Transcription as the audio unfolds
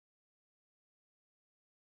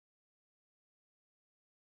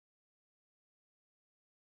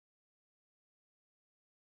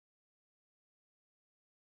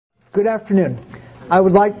Good afternoon. I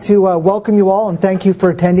would like to welcome you all and thank you for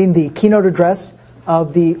attending the keynote address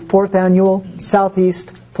of the 4th Annual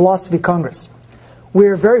Southeast Philosophy Congress. We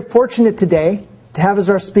are very fortunate today to have as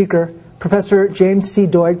our speaker Professor James C.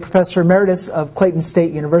 Doig, Professor Emeritus of Clayton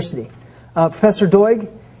State University. Professor Doig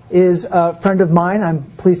is a friend of mine. I'm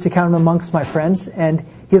pleased to count him amongst my friends, and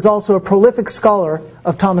he is also a prolific scholar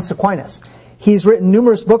of Thomas Aquinas. He's written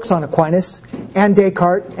numerous books on Aquinas and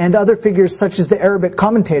Descartes and other figures such as the Arabic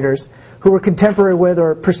commentators who were contemporary with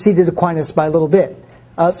or preceded Aquinas by a little bit.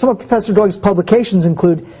 Some of Professor Doig's publications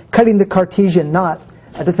include Cutting the Cartesian Knot,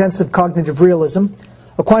 A Defense of Cognitive Realism,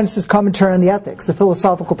 Aquinas' Commentary on the Ethics, A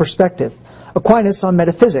Philosophical Perspective, Aquinas on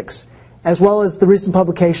Metaphysics, as well as the recent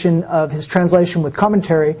publication of his translation with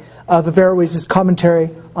commentary of Averroes'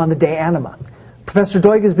 Commentary on the De Anima. Professor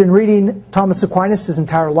Doig has been reading Thomas Aquinas his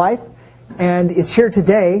entire life and is here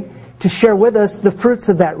today to share with us the fruits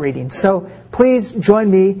of that reading. So please join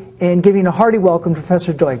me in giving a hearty welcome to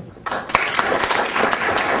Professor Doig.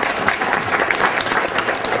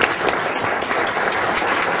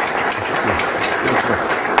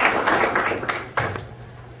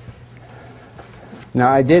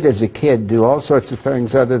 Now, I did as a kid do all sorts of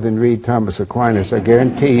things other than read Thomas Aquinas. I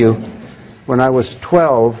guarantee you, when I was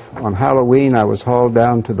 12, on Halloween, I was hauled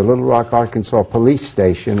down to the Little Rock, Arkansas police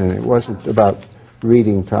station, and it wasn't about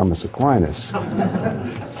reading Thomas Aquinas.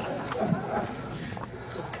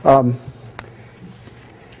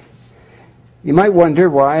 You might wonder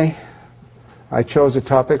why I chose a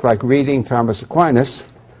topic like reading Thomas Aquinas.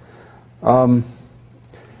 And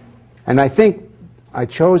I think I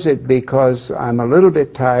chose it because I'm a little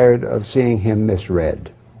bit tired of seeing him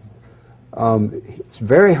misread. It's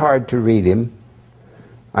very hard to read him.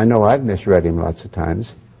 I know I've misread him lots of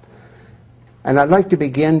times. And I'd like to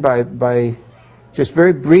begin by just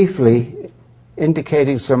very briefly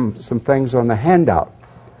indicating some things on the handout.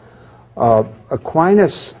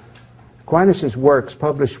 Aquinas' works,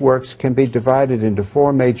 published works, can be divided into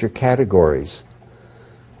 4 major categories.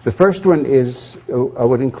 The first one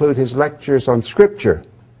would include his lectures on Scripture.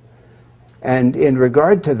 And in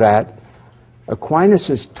regard to that,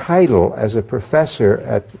 Aquinas' title as a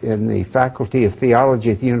professor in the Faculty of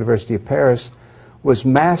Theology at the University of Paris was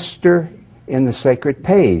Master in the Sacred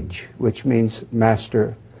Page, which means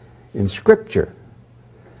Master in Scripture.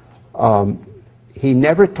 He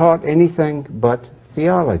never taught anything but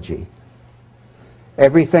theology.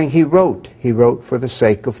 Everything he wrote for the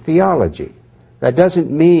sake of theology. That doesn't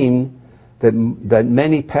mean that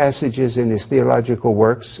many passages in his theological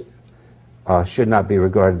works should not be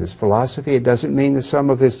regarded as philosophy. It doesn't mean that some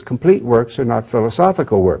of his complete works are not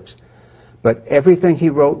philosophical works. But everything he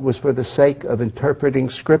wrote was for the sake of interpreting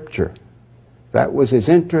Scripture. That was his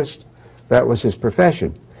interest. That was his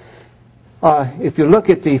profession. If you look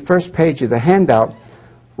at the first page of the handout,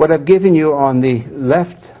 what I've given you on the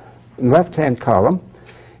left-hand column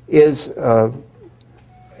is a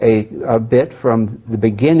bit from the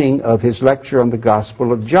beginning of his lecture on the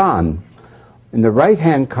Gospel of John. In the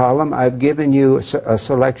right-hand column, I've given you a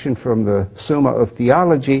selection from the Summa of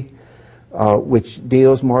Theology, which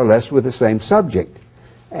deals more or less with the same subject.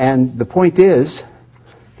 And the point is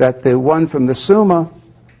that the one from the Summa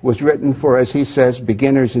was written for, as he says,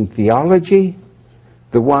 beginners in theology.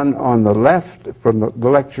 The one on the left, from the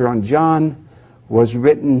lecture on John, was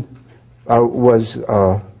written,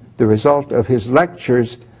 the result of his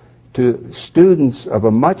lectures to students of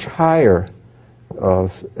a much higher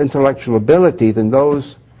intellectual ability than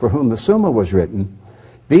those for whom the Summa was written.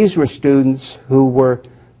 These were students who were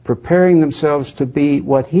preparing themselves to be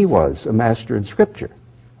what he was, a master in Scripture.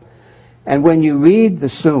 And when you read the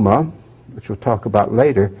Summa, which we'll talk about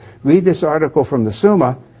later, read this article from the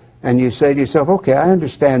Summa, and you say to yourself, okay, I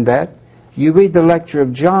understand that. You read the lecture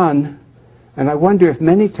of John, and I wonder if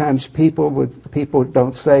many times people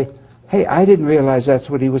don't say, hey, I didn't realize that's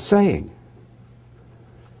what he was saying.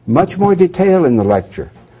 Much more detail in the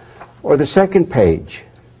lecture. Or the second page.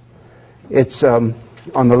 It's on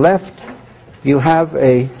the left, you have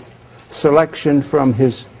a selection from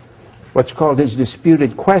what's called his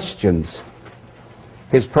disputed questions.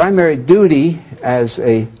 His primary duty as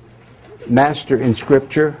a master in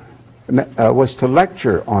Scripture was to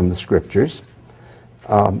lecture on the Scriptures.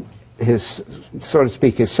 So to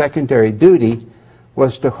speak, his secondary duty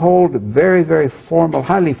was to hold very, very formal,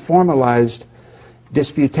 highly formalized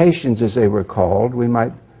disputations, as they were called. We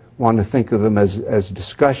might want to think of them as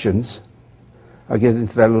discussions. I'll get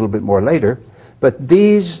into that a little bit more later. But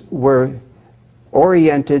these were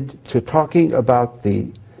oriented to talking about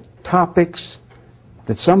the topics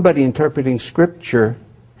that somebody interpreting Scripture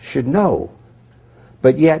should know.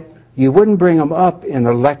 But yet, You wouldn't bring them up in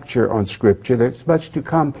a lecture on Scripture. That's much too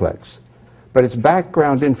complex. But it's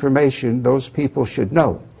background information those people should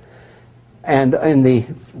know. And in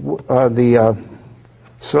the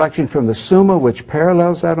selection from the Summa, which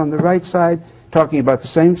parallels that on the right side, talking about the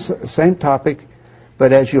same topic,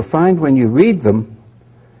 but as you'll find when you read them,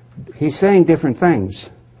 he's saying different things.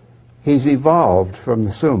 He's evolved from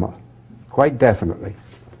the Summa, quite definitely.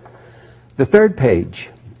 The third page,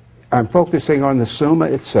 I'm focusing on the Summa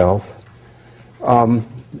itself.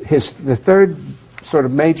 The third sort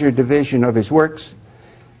of major division of his works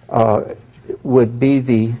would be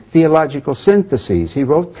the theological syntheses. He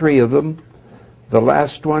wrote 3 of them. The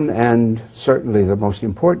last one, and certainly the most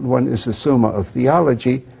important one, is the Summa of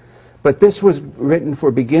Theology. But this was written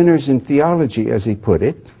for beginners in theology, as he put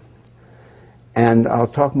it. And I'll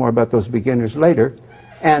talk more about those beginners later.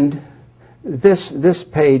 And this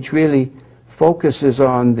page really focuses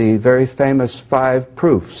on the very famous 5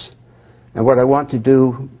 proofs. And what I want to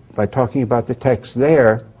do by talking about the text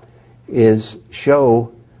there is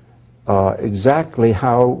show exactly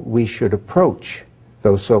how we should approach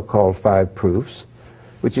those so-called 5 proofs,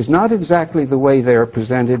 which is not exactly the way they are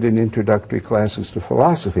presented in introductory classes to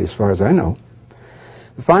philosophy, as far as I know.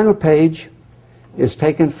 The final page is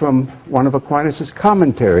taken from one of Aquinas'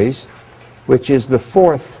 commentaries, which is the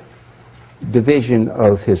 4th division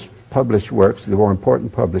of his published works, the more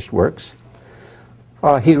important published works.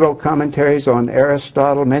 He wrote commentaries on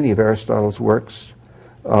Aristotle, many of Aristotle's works,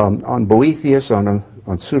 on Boethius, on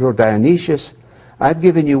Pseudo-Dionysius. I've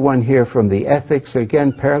given you one here from the Ethics,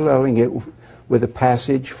 again paralleling it with a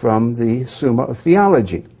passage from the Summa of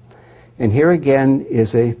Theology. And here again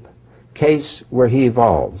is a case where he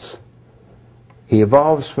evolves. He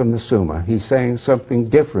evolves from the Summa. He's saying something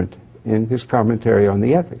different in his commentary on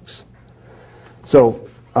the Ethics. So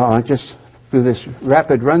just through this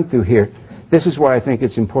rapid run-through here, this is why I think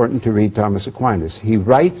it's important to read Thomas Aquinas. He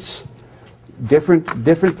writes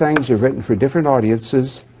different things are written for different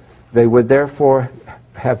audiences. They would therefore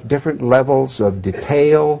have different levels of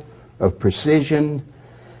detail, of precision,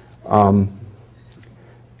 and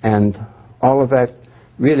all of that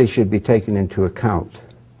really should be taken into account.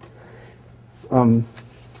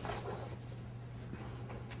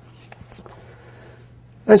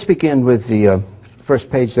 Let's begin with the first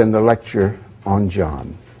page, then the lecture on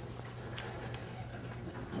John.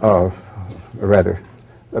 Or rather,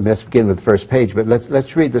 let's begin with the first page, but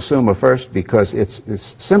let's read the Summa first because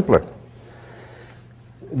it's simpler.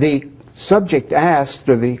 The subject asked,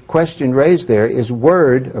 or the question raised there, is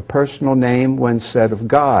word a personal name when said of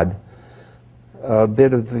God? A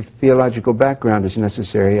bit of the theological background is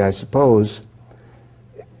necessary, I suppose.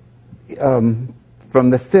 From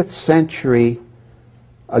the 5th century,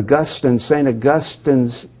 St.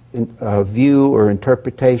 Augustine's view or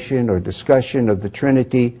interpretation or discussion of the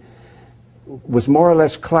Trinity was more or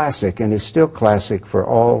less classic and is still classic for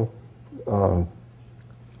all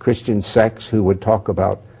Christian sects who would talk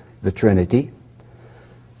about the Trinity.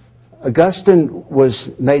 Augustine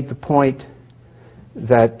made the point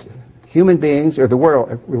that human beings, or the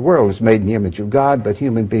world is made in the image of God, but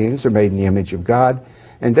human beings are made in the image of God,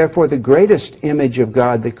 and therefore the greatest image of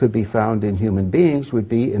God that could be found in human beings would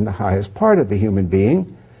be in the highest part of the human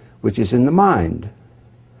being, which is in the mind.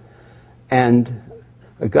 And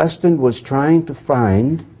Augustine was trying to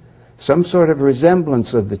find some sort of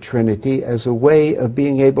resemblance of the Trinity as a way of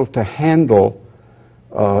being able to handle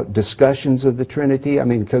discussions of the Trinity. I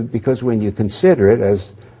mean, because when you consider it,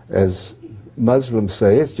 as Muslims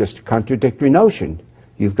say, it's just a contradictory notion.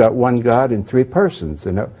 You've got one God in 3 persons,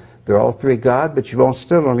 and they're all 3 God, but you've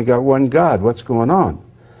still only got one God. What's going on?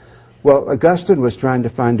 Well, Augustine was trying to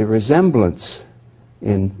find a resemblance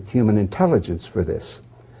in human intelligence for this.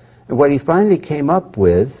 And what he finally came up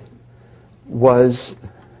with was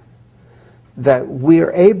that we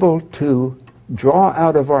are able to draw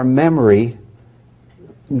out of our memory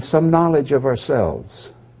some knowledge of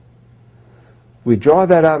ourselves. We draw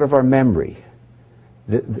that out of our memory.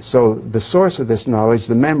 So the source of this knowledge,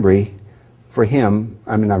 the memory, for him,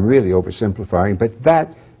 I mean, I'm really oversimplifying, but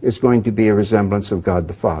that is going to be a resemblance of God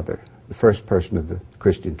the Father, the first person of the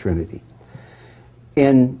Christian Trinity.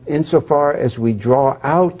 Insofar as we can draw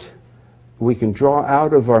out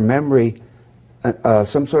of our memory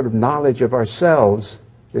some sort of knowledge of ourselves,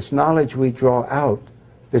 this knowledge we draw out,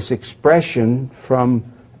 this expression from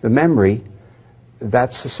the memory,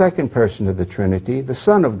 that's the second person of the Trinity, the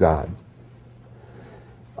Son of God.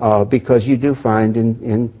 Because you do find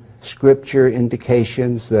in Scripture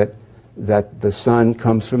indications that the Son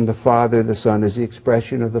comes from the Father, the Son is the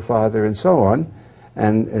expression of the Father, and so on.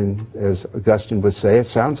 And as Augustine would say, it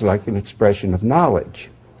sounds like an expression of knowledge.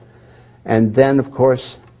 And then, of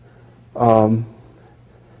course,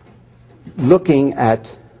 looking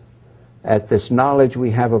at this knowledge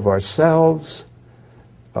we have of ourselves,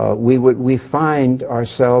 we find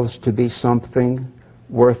ourselves to be something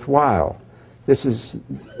worthwhile. This is,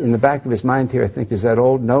 in the back of his mind here, I think, is that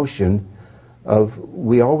old notion of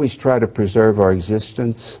we always try to preserve our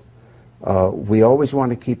existence. We always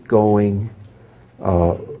want to keep going.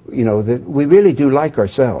 That we really do like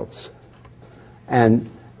ourselves. And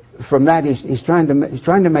from that, he's trying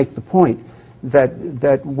to make the point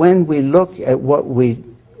that when we look at what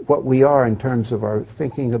we are in terms of our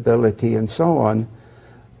thinking ability and so on,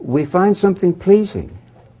 we find something pleasing.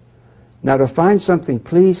 Now, to find something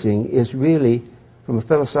pleasing is really, from a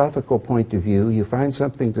philosophical point of view, you find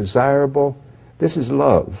something desirable. This is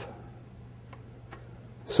love.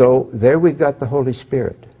 So there we've got the Holy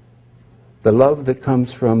Spirit, the love that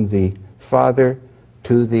comes from the Father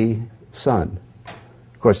to the Son.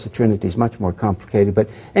 Of course, the Trinity is much more complicated, but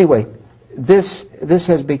anyway, this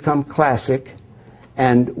has become classic,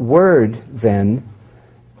 and Word then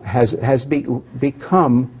has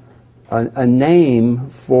become a name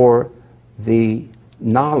for the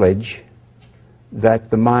knowledge that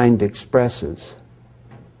the mind expresses.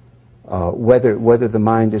 Whether the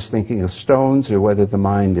mind is thinking of stones or whether the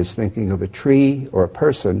mind is thinking of a tree or a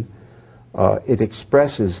person, it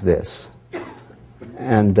expresses this.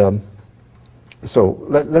 And so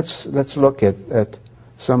let's look at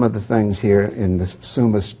some of the things here in the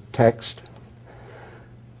Summa's text.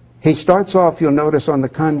 He starts off, you'll notice, on the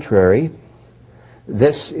contrary.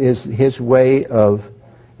 This is his way of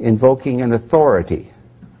invoking an authority.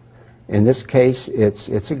 In this case,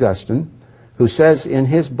 it's Augustine, who says in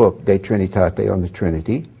his book, De Trinitate, on the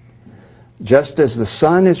Trinity, just as the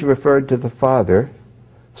Son is referred to the Father,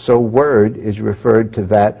 so Word is referred to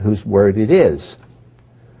that whose Word it is.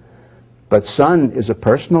 But Son is a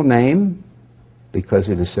personal name, because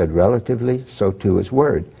it is said relatively, so too is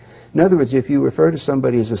Word. In other words, if you refer to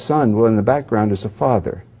somebody as a son, well, in the background is a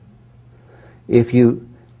father. If you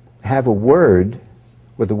have a word,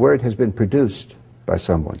 well, the word has been produced by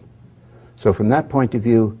someone. So from that point of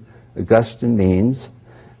view, Augustine means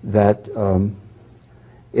that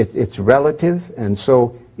it's relative, and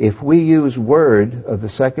so if we use Word of the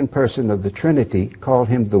second person of the Trinity, call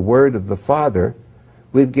him the Word of the Father,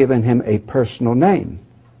 we've given him a personal name.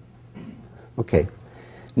 Okay.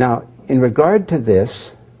 Now, in regard to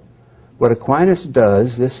this, what Aquinas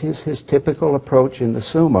does, this is his typical approach in the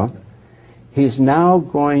Summa, he's now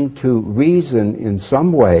going to reason in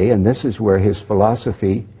some way, and this is where his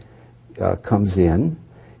philosophy comes in.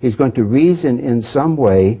 He's going to reason in some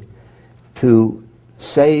way to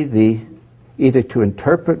say either to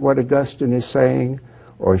interpret what Augustine is saying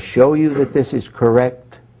or show you that this is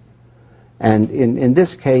correct. And in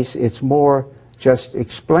this case, it's more just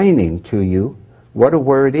explaining to you what a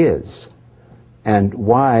word is and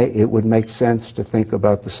why it would make sense to think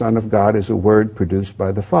about the Son of God as a word produced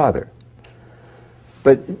by the Father.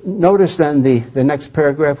 But notice then the next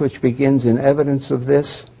paragraph, which begins in evidence of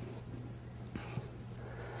this.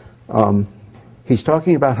 He's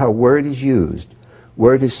talking about how word is used.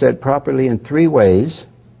 Word is said properly in three ways.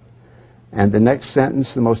 And the next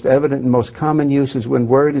sentence, the most evident and most common use is when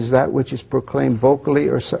word is that which is proclaimed vocally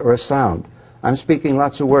or a sound. I'm speaking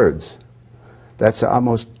lots of words. That's our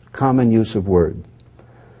most common use of word.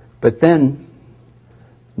 But then,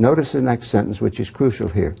 notice the next sentence, which is crucial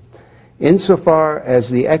here. Insofar as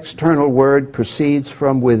the external word proceeds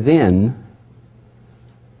from within,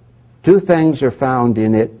 two things are found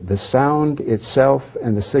in it, the sound itself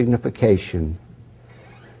and the signification.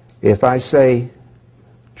 If I say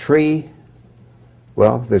tree,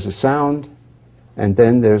 well, there's a sound, and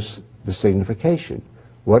then there's the signification.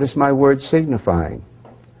 What is my word signifying?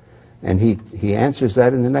 And he answers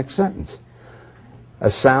that in the next sentence. A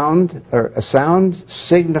sound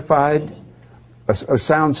signifies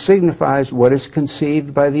what is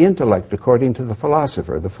conceived by the intellect, according to the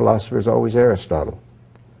philosopher. The philosopher is always Aristotle.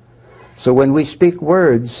 So when we speak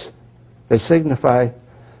words, they signify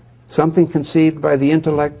something conceived by the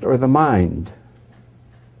intellect or the mind.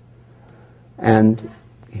 And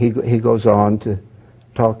he goes on to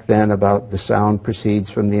talk then about the sound proceeds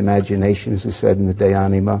from the imagination, as he said in the De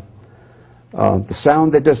Anima. The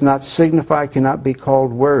sound that does not signify cannot be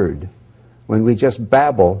called word. When we just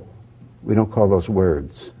babble, we don't call those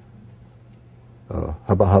words.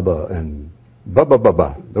 Hubba hubba and ba ba ba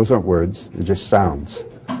ba. Those aren't words, they're just sounds.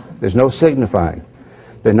 There's no signifying.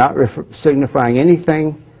 They're not signifying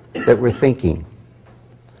anything that we're thinking.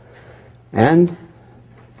 And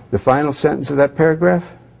the final sentence of that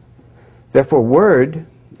paragraph, therefore word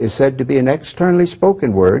is said to be an externally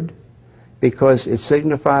spoken word because it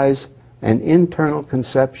signifies an internal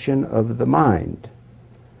conception of the mind.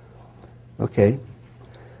 Okay.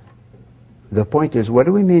 The point is, what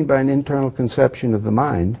do we mean by an internal conception of the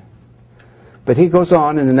mind? But he goes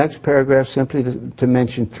on in the next paragraph simply to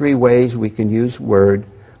mention three ways we can use word.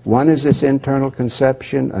 One is this internal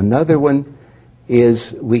conception. Another one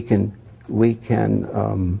is we can well,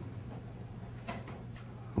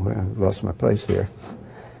 I've lost my place here.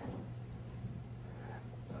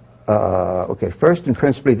 Okay, first and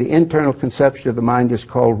principally, the internal conception of the mind is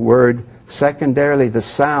called word. Secondarily, the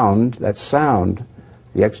sound, that sound,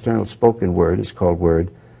 the external spoken word is called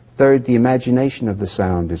word. Third, the imagination of the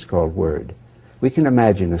sound is called word. We can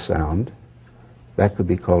imagine a sound. That could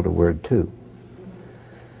be called a word too.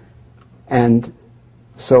 And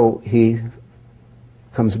so he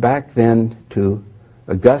comes back then to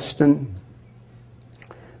Augustine.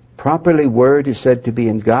 Properly, word is said to be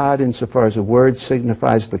in God insofar as a word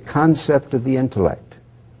signifies the concept of the intellect.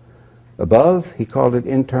 Above, he called it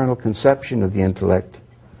internal conception of the intellect.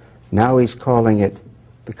 Now he's calling it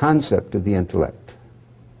the concept of the intellect.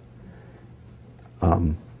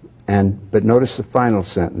 But notice the final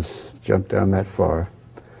sentence. Jump down that far.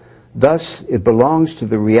 Thus, it belongs to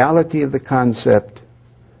the reality of the concept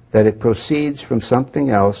that it proceeds from something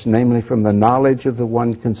else, namely from the knowledge of the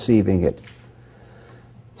one conceiving it.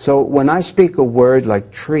 So when I speak a word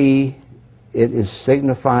like tree, it is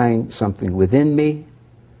signifying something within me,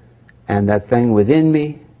 and that thing within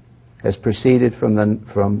me has proceeded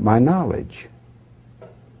from my knowledge.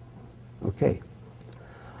 Okay.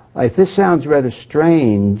 If this sounds rather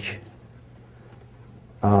strange,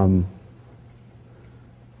 I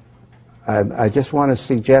just want to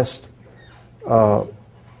suggest a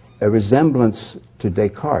resemblance to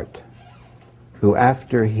Descartes, who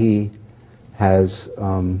after he has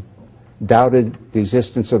doubted the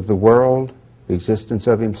existence of the world, the existence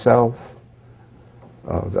of himself,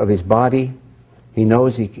 of his body, he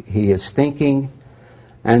knows he is thinking,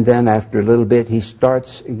 and then after a little bit he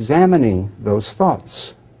starts examining those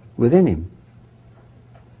thoughts within him.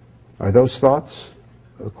 Are those thoughts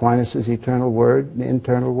Aquinas' eternal word, the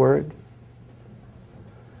internal word?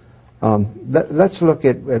 Let's look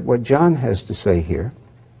at what John has to say here.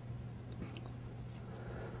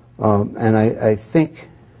 And I think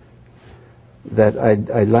that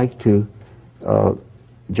I'd like to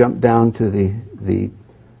jump down to the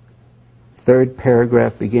third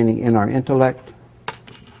paragraph beginning in our intellect.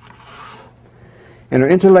 In our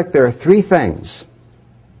intellect there are three things.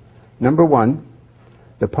 Number one,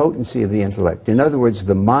 the potency of the intellect. In other words,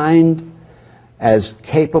 the mind as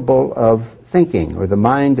capable of thinking, or the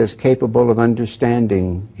mind as capable of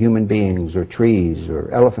understanding human beings or trees or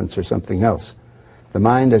elephants or something else. The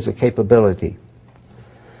mind as a capability.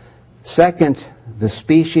 Second, the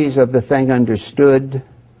species of the thing understood,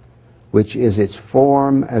 which is its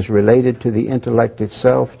form as related to the intellect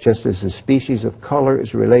itself, just as the species of color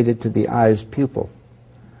is related to the eye's pupil.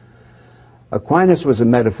 Aquinas was a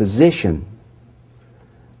metaphysician.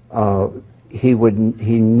 He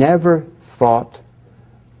never thought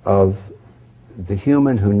of the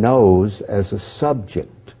human who knows as a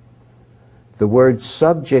subject. The word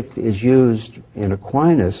subject is used in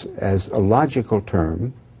Aquinas as a logical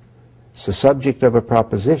term. It's the subject of a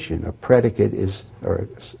proposition. A predicate is, or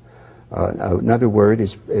another word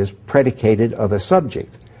is predicated of a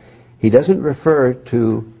subject. He doesn't refer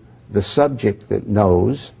to the subject that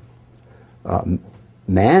knows.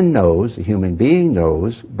 Man knows, the human being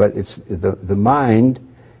knows, but it's the mind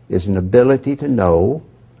is an ability to know.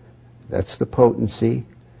 That's the potency.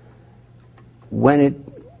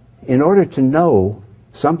 In order to know,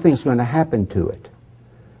 something's going to happen to it.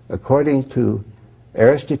 According to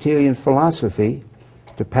Aristotelian philosophy,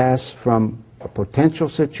 to pass from a potential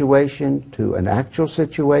situation to an actual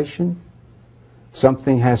situation,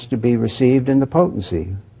 something has to be received in the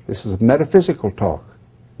potency. This is metaphysical talk,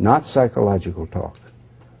 not psychological talk.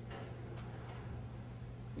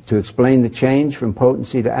 To explain the change from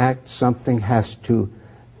potency to act, something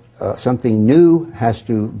new has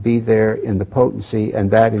to be there in the potency,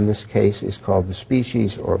 and that in this case is called the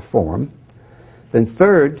species or form. Then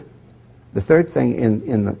the third thing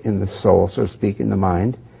in the soul, so to speak, in the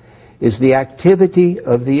mind, is the activity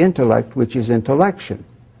of the intellect, which is intellection.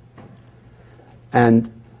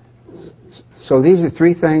 And so these are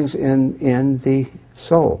three things in the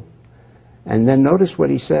soul. And then notice what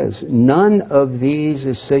he says. None of these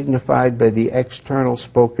is signified by the external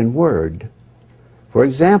spoken word. For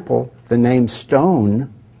example, the name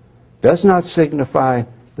stone does not signify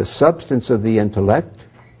the substance of the intellect,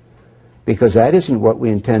 because that isn't what we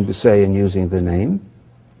intend to say in using the name.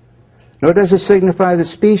 Nor does it signify the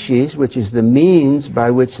species, which is the means by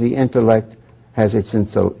which the intellect has its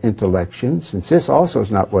intellection, since this also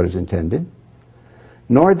is not what is intended,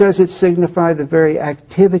 nor does it signify the very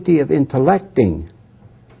activity of intellecting,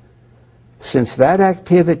 since that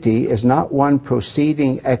activity is not one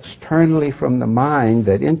proceeding externally from the mind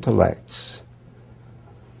that intellects.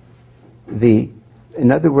 In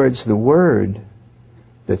other words, the word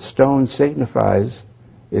that stone signifies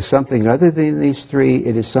is something other than these three.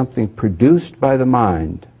 It is something produced by the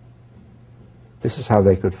mind. This is how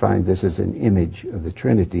they could find this as an image of the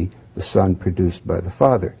Trinity, the Son produced by the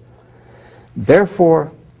Father.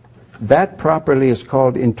 Therefore, that properly is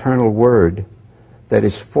called internal word, that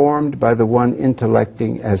is formed by the one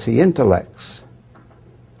intellecting as he intellects.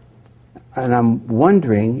 And I'm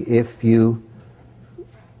wondering if you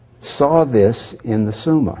saw this in the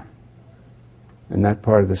Summa, in that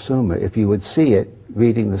part of the Summa, if you would see it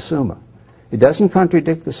reading the Summa. It doesn't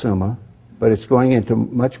contradict the Summa, but it's going into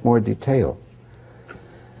much more detail.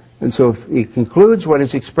 And so if he concludes what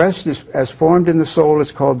is expressed as formed in the soul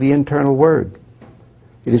is called the internal word.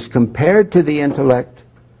 It is compared to the intellect,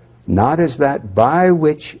 not as that by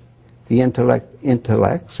which the intellect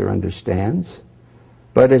intellects or understands,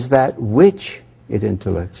 but as that which it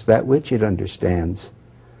intellects, that which it understands,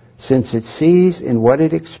 since it sees in what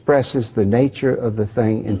it expresses the nature of the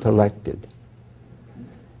thing intellected.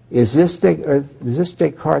 Is this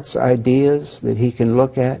Descartes' ideas that he can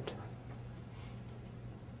look at?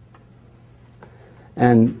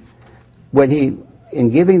 And when in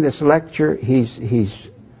giving this lecture, he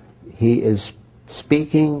is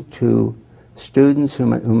speaking to students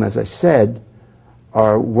whom, as I said,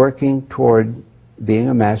 are working toward being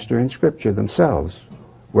a master in Scripture themselves,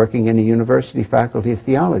 working in a university faculty of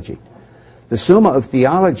theology. The Summa of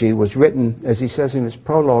Theology was written, as he says in his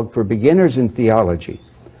prologue, for beginners in theology.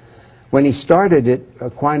 When he started it,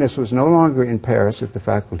 Aquinas was no longer in Paris at the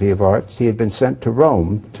Faculty of Arts. He had been sent to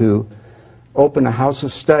Rome to open a house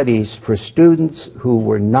of studies for students who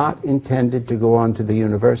were not intended to go on to the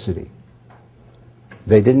university.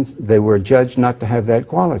 They were judged not to have that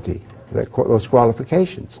quality, those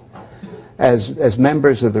qualifications. As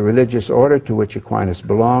members of the religious order to which Aquinas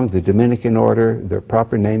belonged, the Dominican order, their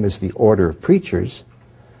proper name is the Order of Preachers,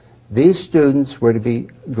 these students were to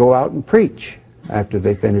go out and preach after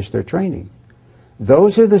they finished their training.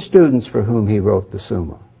 Those are the students for whom he wrote the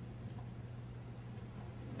Summa.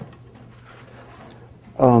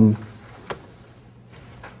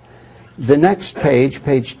 The next page,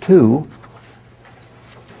 page 2,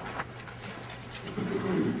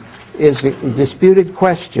 is a disputed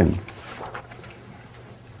question.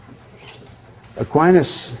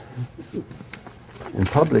 Aquinas, in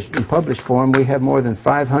published form, we have more than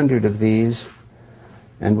 500 of these,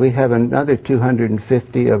 and we have another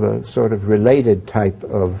 250 of a sort of related type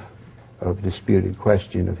of disputed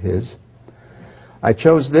question of his. I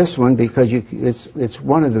chose this one because it's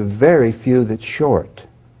one of the very few that's short.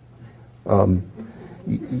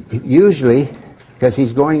 Usually, because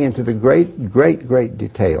he's going into the great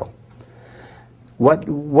detail.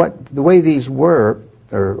 The way these are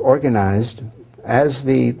organized, as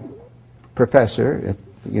the professor at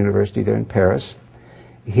the university there in Paris,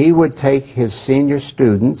 he would take his senior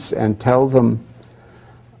students and tell them,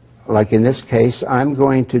 like in this case, I'm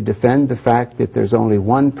going to defend the fact that there's only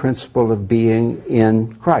one principle of being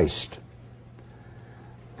in Christ.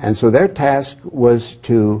 And so their task was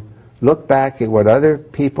to look back at what other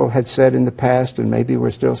people had said in the past, and maybe we're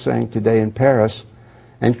still saying today in Paris,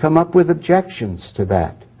 and come up with objections to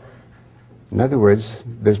that. In other words,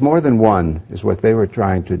 there's more than one, is what they were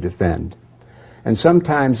trying to defend. And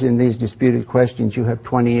sometimes in these disputed questions you have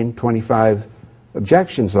 20 and 25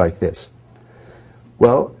 objections like this.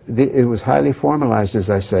 Well, it was highly formalized, as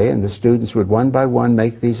I say, and the students would one by one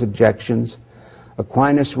make these objections.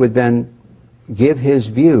 Aquinas would then give his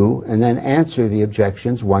view and then answer the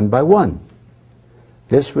objections one by one.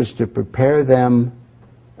 This was to prepare them,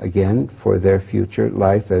 again, for their future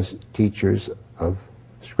life as teachers of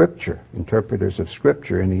Scripture, interpreters of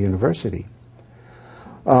Scripture in a university.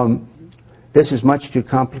 This is much too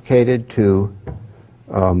complicated to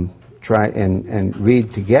try and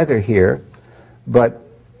read together here, but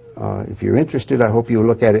if you're interested, I hope you'll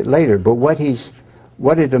look at it later. But what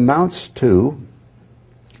it amounts to,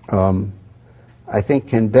 I think,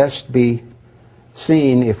 can best be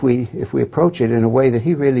seen if we approach it in a way that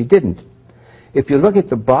he really didn't. If you look at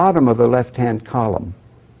the bottom of the left-hand column,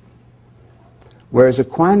 whereas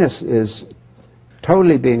Aquinas is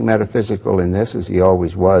totally being metaphysical in this, as he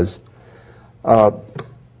always was,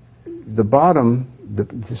 the bottom,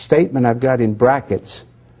 the statement I've got in brackets,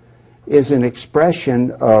 is an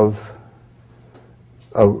expression of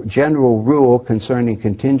a general rule concerning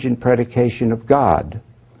contingent predication of God.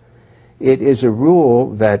 it is a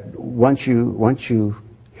rule that once you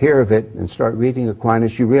hear of it and start reading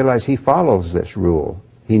Aquinas, you realize he follows this rule.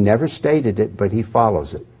 He never stated it, but he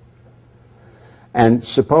follows it. And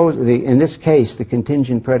suppose, in this case, the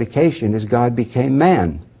contingent predication is God became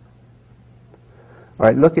man. All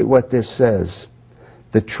right, look at what this says.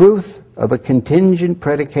 The truth of a contingent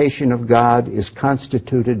predication of God is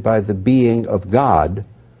constituted by the being of God,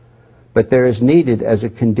 but there is needed as a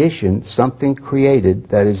condition something created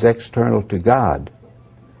that is external to God.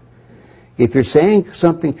 If you're saying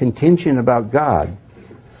something contingent about God,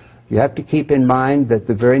 you have to keep in mind that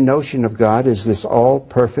the very notion of God is this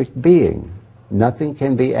all-perfect being. Nothing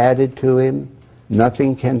can be added to him.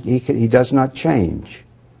 He does not change.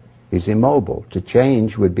 He's immobile. To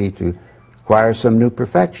change would be to acquire some new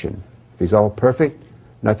perfection. If he's all perfect,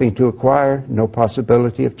 nothing to acquire, no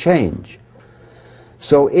possibility of change.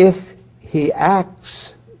 So if he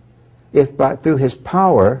acts, through his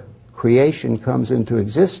power creation comes into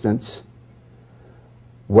existence,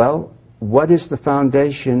 well, what is the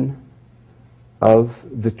foundation of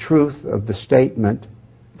the truth of the statement,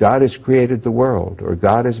 God has created the world, or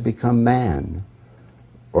God has become man,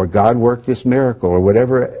 or God worked this miracle, or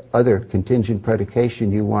whatever other contingent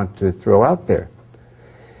predication you want to throw out there?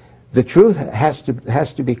 The truth has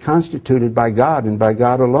to be constituted by God and by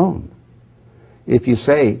God alone. If you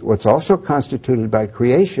say what's also constituted by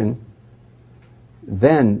creation,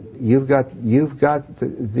 then you've got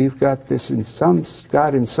this in some,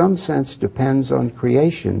 God in some sense depends on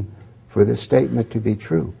creation for this statement to be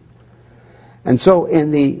true. And so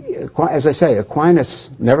as I say,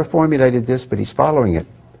 Aquinas never formulated this, but he's following it.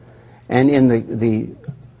 And in the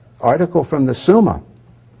article from the Summa,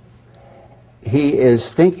 he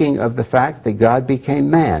is thinking of the fact that God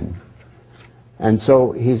became man. And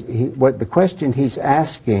so what the question he's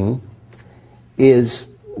asking is,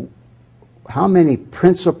 how many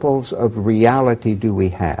principles of reality do we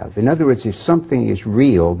have? In other words, if something is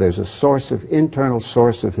real, there's a internal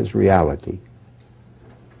source of his reality.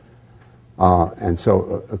 And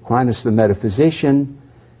so Aquinas, the metaphysician,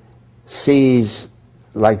 sees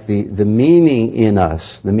like the meaning in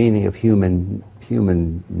us, the meaning of human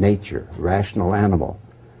nature, rational animal.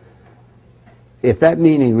 If that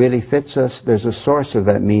meaning really fits us, there's a source of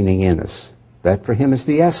that meaning in us. That for him is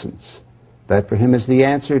the essence. That for him is the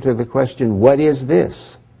answer to the question, what is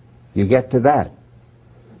this? You get to that.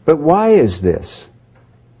 But why is this?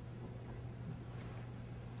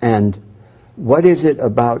 And what is it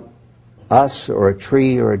about us or a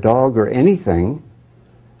tree or a dog or anything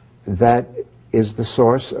that is the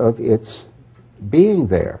source of its being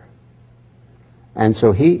there? And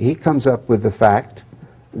so he comes up with the fact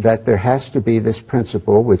that there has to be this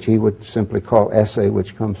principle, which he would simply call esse,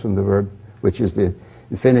 which comes from the verb, which is the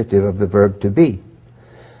infinitive of the verb to be.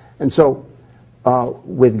 And so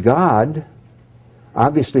with God,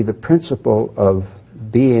 obviously the principle of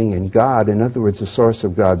being in God, in other words, the source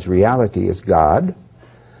of God's reality is God.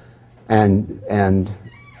 And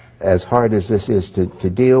as hard as this is to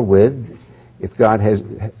deal with, if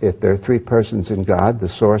there are three persons in God, the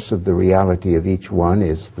source of the reality of each one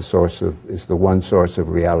is the one source of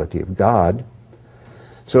reality of God.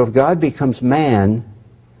 So if God becomes man,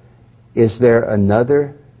 is it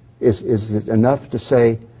enough to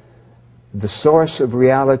say the source of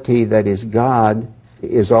reality that is God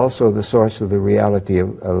is also the source of the reality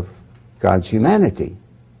of God's humanity?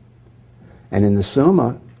 And in the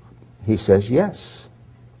Summa, he says yes.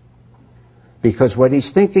 Because what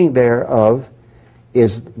he's thinking there of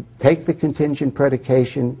is, take the contingent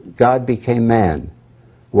predication, God became man.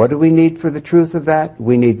 What do we need for the truth of that?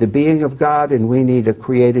 We need the being of God, and we need a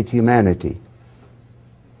created humanity.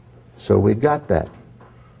 So we've got that.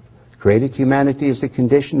 Created humanity is the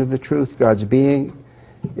condition of the truth. God's being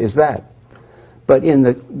is that. But in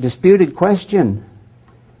the disputed question,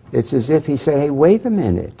 it's as if he said, hey, wait a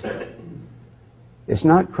minute. It's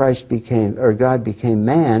not Christ became, or God became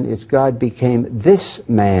man, it's God became this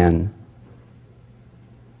man.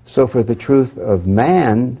 So for the truth of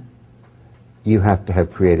man, you have to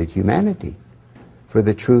have created humanity. For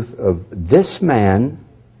the truth of this man,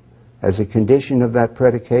 as a condition of that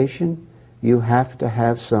predication, you have to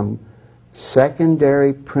have some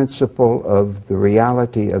secondary principle of the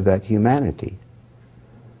reality of that humanity.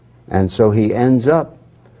 And so he ends up,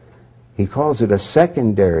 he calls it a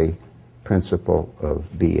secondary principle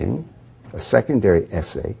of being, a secondary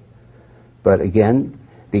esse. But again,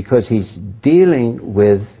 because he's dealing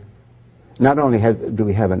with, not only do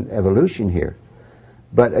we have an evolution here,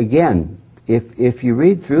 but again, if you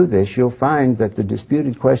read through this, you'll find that the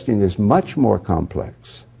disputed question is much more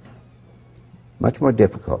complex, much more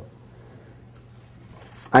difficult.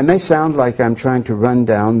 I may sound like I'm trying to run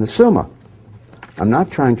down the Summa. I'm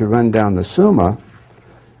not trying to run down the Summa.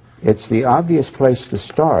 It's the obvious place to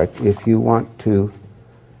start if you want to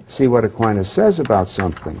see what Aquinas says about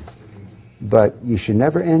something. But you should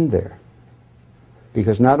never end there.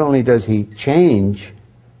 Because not only does he change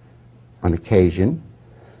on occasion,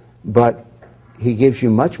 but he gives you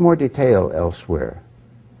much more detail elsewhere.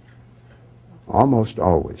 Almost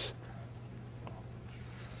always.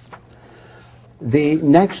 The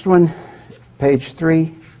next one, page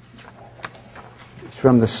 3, is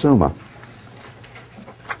from the Summa.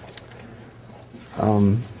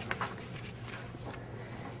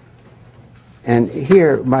 And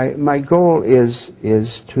here, my goal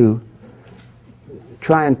is to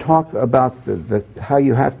try and talk about how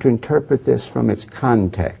you have to interpret this from its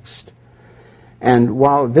context. And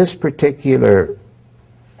while this particular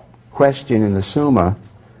question in the Summa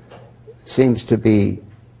seems to be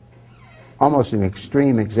almost an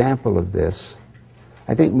extreme example of this,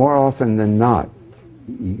 I think more often than not,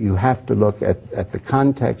 you have to look at the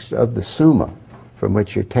context of the Summa from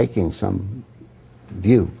which you're taking some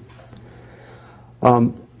view.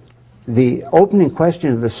 The opening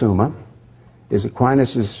question of the Summa is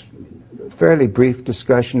Aquinas' fairly brief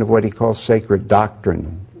discussion of what he calls sacred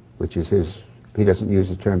doctrine, which is he doesn't use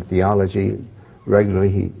the term theology regularly,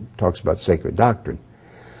 he talks about sacred doctrine.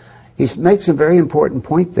 He makes a very important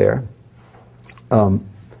point there.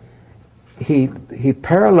 He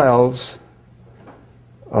parallels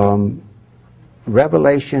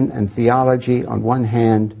revelation and theology on one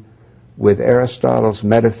hand with Aristotle's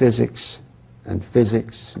metaphysics and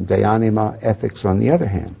physics, de anima, ethics on the other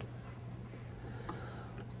hand.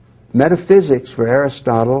 Metaphysics for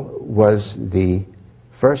Aristotle was the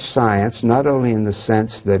first science, not only in the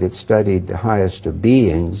sense that it studied the highest of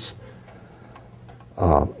beings,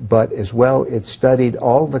 but as well it studied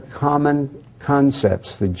all the common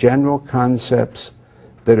concepts, the general concepts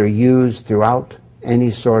that are used throughout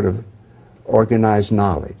any sort of organized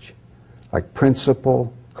knowledge, like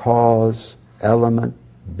principle, cause, element,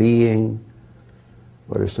 being,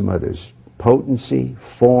 what are some others? Potency,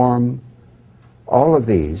 form, all of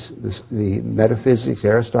these, the metaphysics,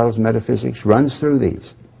 Aristotle's metaphysics runs through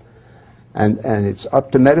these. And it's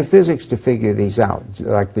up to metaphysics to figure these out,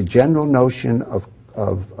 like the general notion of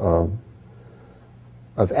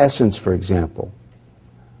essence, for example.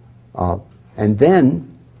 And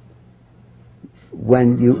then,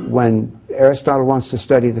 when Aristotle wants to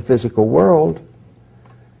study the physical world,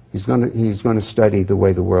 he's going to study the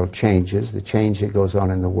way the world changes, the change that goes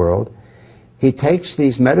on in the world. He takes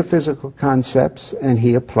these metaphysical concepts and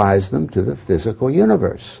he applies them to the physical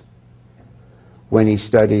universe. When he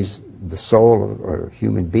studies the soul or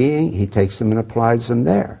human being, he takes them and applies them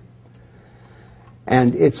there.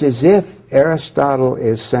 And it's as if Aristotle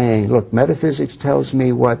is saying, look, metaphysics tells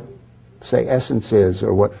me what, say, essence is,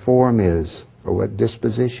 or what form is, or what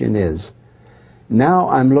disposition is. Now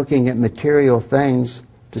I'm looking at material things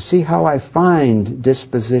to see how I find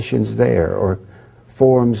dispositions there, or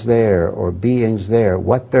forms there, or beings there,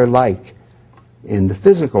 what they're like in the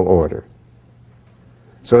physical order.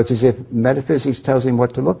 So it's as if metaphysics tells him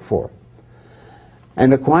what to look for.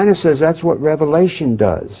 And Aquinas says that's what revelation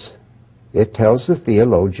does. It tells the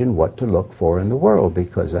theologian what to look for in the world,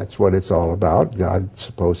 because that's what it's all about. God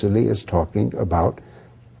supposedly is talking about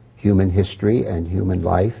human history and human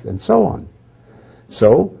life and so on.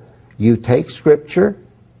 So you take Scripture,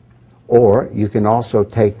 or you can also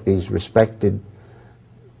take these respected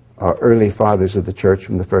early fathers of the church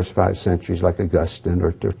from the first 5 centuries, like Augustine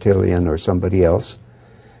or Tertullian or somebody else,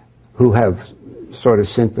 who have sort of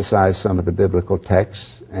synthesized some of the biblical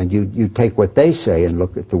texts, and you take what they say and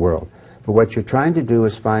look at the world. But what you're trying to do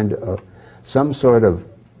is find some sort of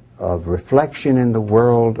reflection in the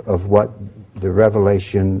world of what the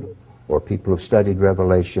Revelation, or people who've studied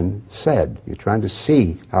Revelation, said. You're trying to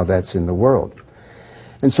see how that's in the world.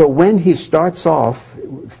 And so when he starts off,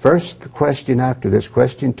 first the question after this,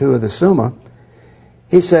 question 2 of the Summa,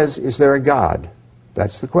 he says, is there a God?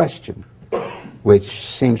 That's the question, which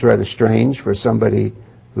seems rather strange for somebody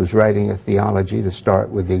who's writing a theology to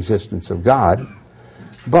start with the existence of God.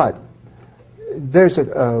 But there's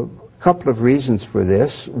a couple of reasons for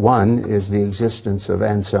this. One is the existence of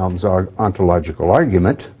Anselm's ontological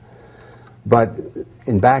argument, but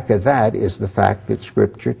in back of that is the fact that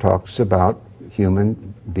Scripture talks about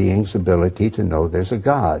human beings' ability to know there's a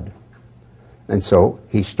God. And so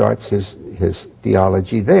he starts his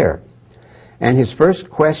theology there. And his first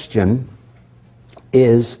question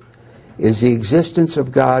is the existence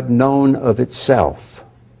of God known of itself?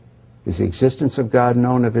 Is the existence of God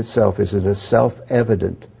known of itself? Is it a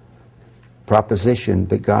self-evident proposition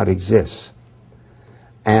that God exists?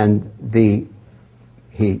 And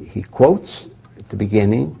he quotes at the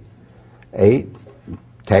beginning a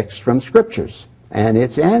text from Scriptures, and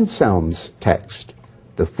it's Anselm's text.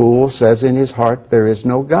 The fool says in his heart there is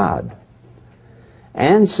no God.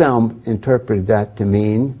 Anselm interpreted that to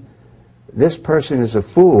mean this person is a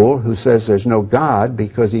fool who says there's no God,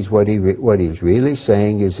 because what he's really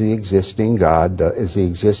saying is the existing God, is the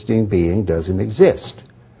existing being doesn't exist,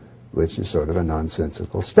 which is sort of a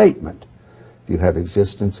nonsensical statement. If you have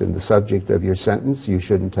existence in the subject of your sentence, you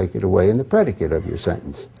shouldn't take it away in the predicate of your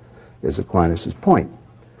sentence, is Aquinas' point.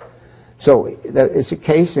 So it's a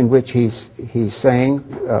case in which he's saying,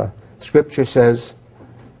 Scripture says,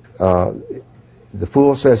 the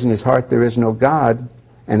fool says in his heart there is no God,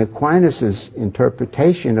 and Aquinas'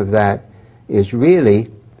 interpretation of that is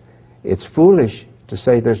really, it's foolish to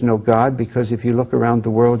say there's no God, because if you look around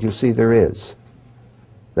the world you'll see there is.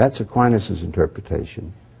 That's Aquinas'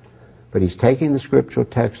 interpretation. But he's taking the scriptural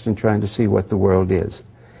text and trying to see what the world is.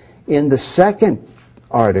 In the second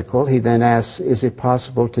article, he then asks, is it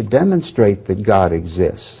possible to demonstrate that God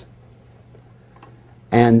exists?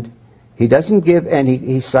 And he doesn't give, and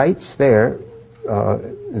he cites there,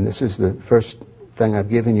 and this is the first thing I've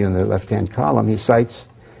given you in the left-hand column, he cites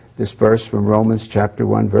this verse from Romans chapter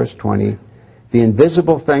 1, verse 20, the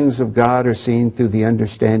invisible things of God are seen through the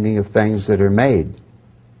understanding of things that are made.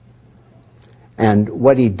 And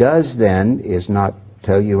what he does then is not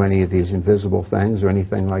tell you any of these invisible things or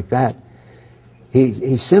anything like that.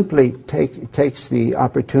 He simply takes the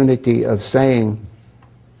opportunity of saying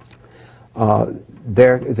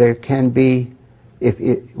there can be,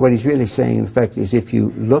 what he's really saying in fact is, if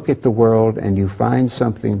you look at the world and you find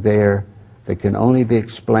something there that can only be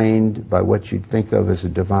explained by what you'd think of as a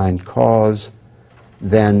divine cause,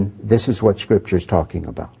 then this is what Scripture is talking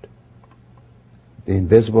about. The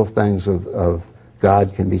invisible things of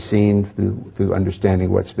God can be seen through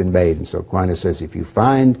understanding what's been made. And so Aquinas says, if you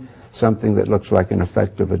find something that looks like an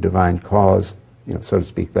effect of a divine cause, so to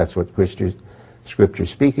speak, that's what Scripture is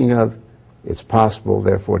speaking of. It's possible,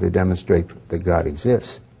 therefore, to demonstrate that God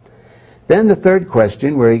exists. Then the third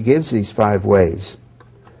question, where he gives these 5 ways.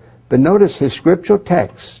 But notice his scriptural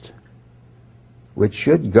text, which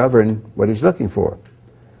should govern what he's looking for.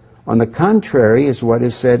 On the contrary is what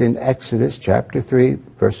is said in Exodus chapter 3,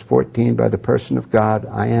 verse 14, by the person of God,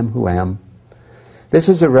 I am who am. This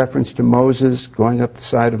is a reference to Moses going up the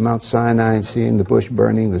side of Mount Sinai and seeing the bush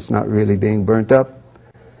burning that's not really being burnt up.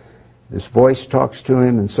 This voice talks to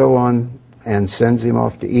him and so on, and sends him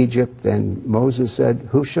off to Egypt. And Moses said,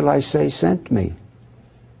 who shall I say sent me?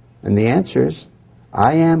 And the answer is,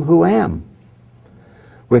 I am who am,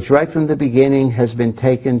 which right from the beginning has been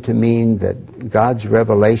taken to mean that God's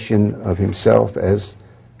revelation of himself as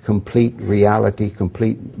complete reality,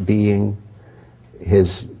 complete being,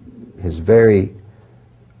 his very,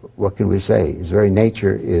 what can we say, his very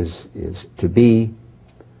nature is to be.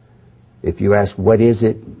 If you ask what is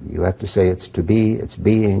it, you have to say it's to be, it's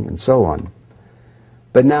being, and so on.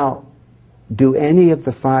 But now, do any of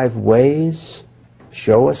the 5 ways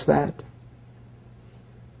show us that?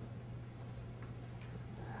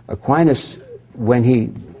 Aquinas, when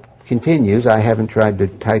he continues, I haven't tried to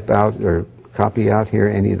type out or copy out here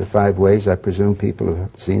any of the 5 ways. I presume people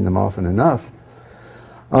have seen them often enough.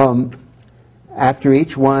 After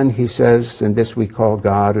each one, he says, and this we call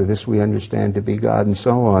God, or this we understand to be God, and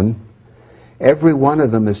so on. Every one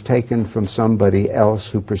of them is taken from somebody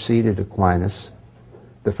else who preceded Aquinas.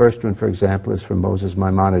 The first one, for example, is from Moses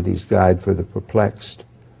Maimonides' Guide for the Perplexed.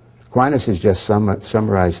 Aquinas is just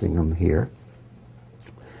summarizing them here.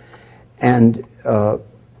 And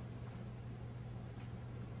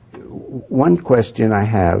one question I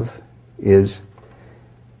have is,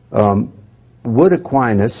 would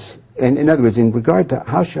Aquinas, and in other words, in regard to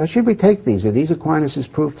how should we take these? Are these Aquinas'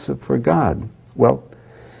 proofs for God? Well,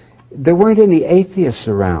 there weren't any atheists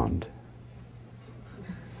around.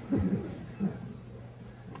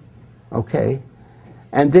 Okay?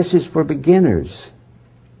 And this is for beginners.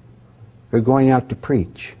 They're going out to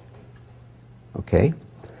preach. Okay?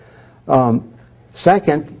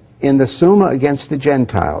 Second, in the Summa Against the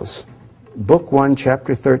Gentiles, Book 1,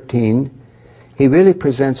 Chapter 13, he really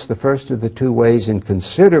presents the first of the 2 ways in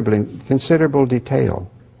considerable detail,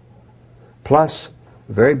 plus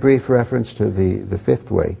a very brief reference to the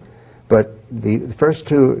 5th way. But the first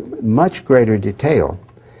 2, much greater detail.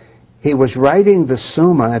 He was writing the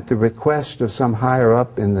Summa at the request of some higher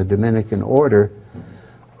up in the Dominican order,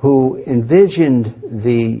 who envisioned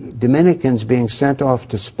the Dominicans being sent off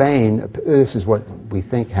to Spain. This is what we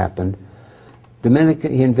think happened. He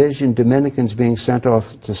envisioned Dominicans being sent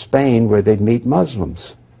off to Spain where they'd meet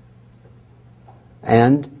Muslims.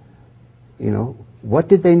 And, what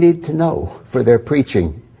did they need to know for their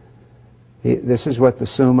preaching? This is what the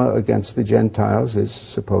Summa against the Gentiles is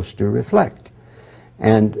supposed to reflect.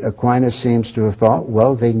 And Aquinas seems to have thought,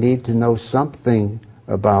 well, they need to know something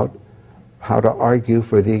about how to argue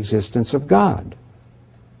for the existence of God.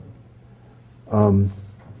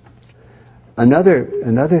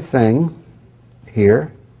 Another thing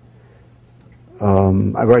here,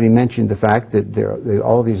 I've already mentioned the fact that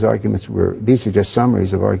all these arguments these are just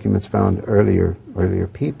summaries of arguments found earlier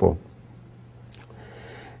people.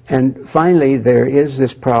 And finally, there is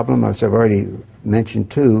this problem, as I've already mentioned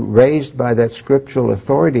too, raised by that scriptural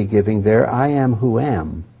authority giving there, I am who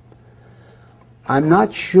am. I'm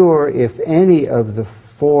not sure if any of the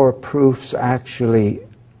four proofs actually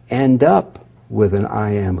end up with an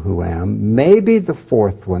I am who am. Maybe the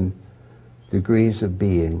fourth one, degrees of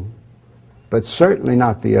being, but certainly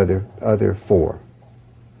not the other four.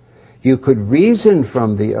 You could reason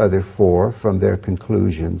from the other four, from their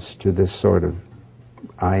conclusions to this sort of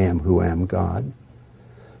I am who am God.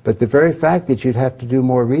 But the very fact that you'd have to do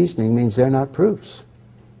more reasoning means they're not proofs.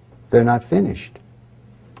 They're not finished.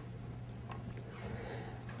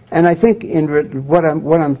 And I think what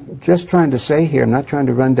I'm just trying to say here, I'm not trying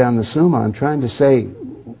to run down the Summa, I'm trying to say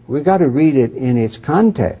we've got to read it in its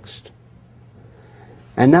context.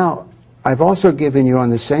 And now, I've also given you on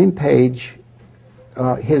the same page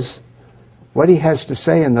what he has to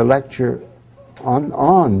say in the lecture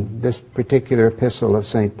on this particular epistle of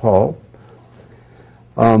St. Paul.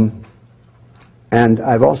 And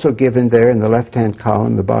I've also given there in the left-hand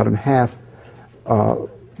column, the bottom half,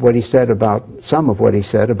 what he said about, some of what he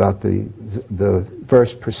said about the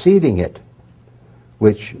verse preceding it,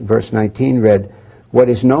 which verse 19 read, what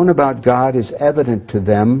is known about God is evident to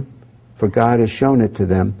them, for God has shown it to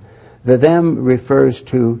them. The them refers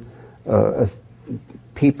to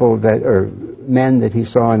people that, or men that he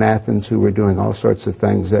saw in Athens who were doing all sorts of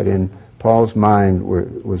things that in Paul's mind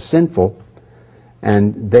was sinful,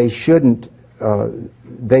 and they should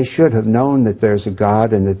have known that there's a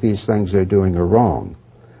God and that these things they're doing are wrong.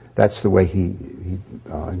 That's the way he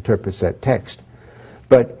interprets that text.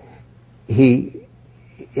 But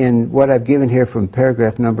in what I've given here from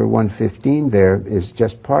paragraph number 115 there is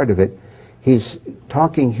just part of it. He's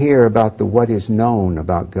talking here about the what is known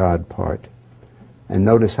about God part. And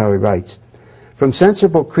notice how he writes. From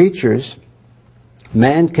sensible creatures,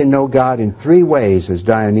 man can know God in three ways, as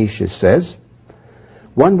Dionysius says.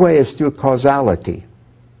 One way is through causality.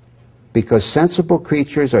 Because sensible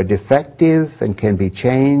creatures are defective and can be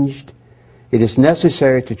changed, it is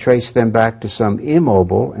necessary to trace them back to some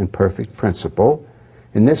immobile and perfect principle.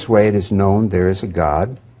 In this way it is known there is a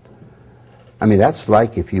God. I mean, that's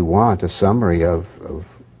like, if you want, a summary of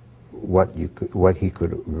what he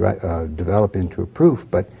could develop into a proof.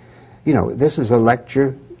 But, you know, this is a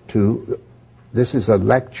lecture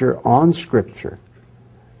on Scripture.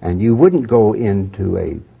 And you wouldn't go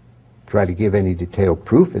into try to give any detailed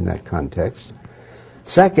proof in that context.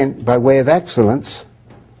 Second, by way of excellence,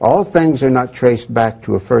 all things are not traced back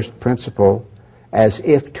to a first principle as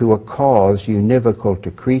if to a cause univocal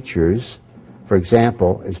to creatures, for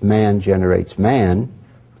example, as man generates man,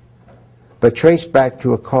 but traced back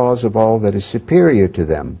to a cause of all that is superior to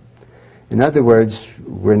them. In other words,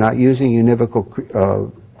 we're not using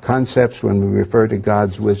univocal concepts when we refer to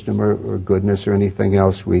God's wisdom or goodness or anything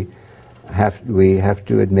else. We have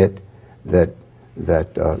to admit that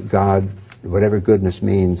God, whatever goodness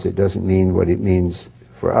means, it doesn't mean what it means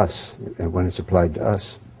for us when it's applied to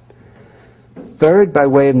us. Third, by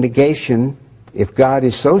way of negation, if God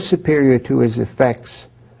is so superior to his effects,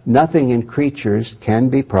 nothing in creatures can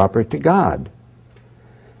be proper to God.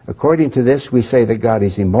 According to this, we say that God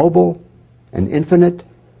is immobile and infinite,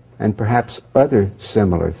 and perhaps other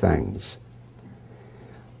similar things.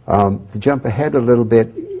 To jump ahead a little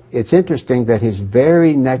bit, it's interesting that his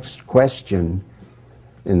very next question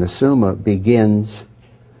in the Summa begins,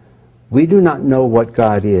 we do not know what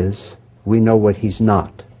God is, we know what he's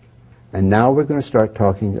not. And now we're going to start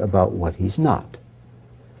talking about what he's not.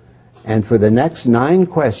 And for the next 9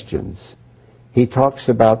 questions, he talks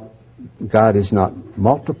about God is not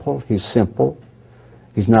multiple, he's simple,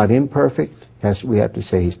 he's not imperfect, we have to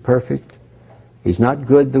say he's perfect, he's not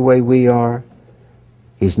good the way we are,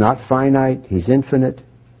 he's not finite, he's infinite,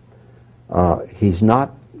 he's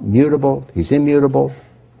not mutable, he's immutable,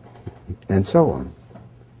 and so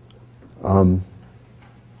on.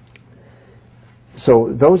 So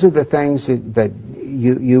those are the things that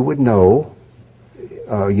you would know,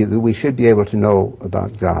 that we should be able to know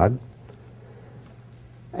about God.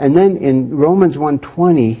 And then in Romans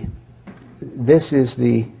 1:20, this is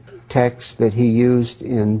the text that he used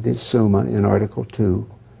in the Summa in Article 2.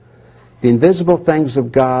 The invisible things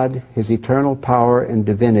of God, his eternal power and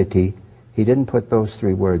divinity, he didn't put those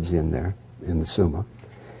three words in there in the Summa,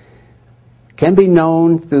 can be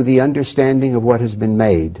known through the understanding of what has been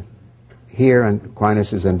made. Here,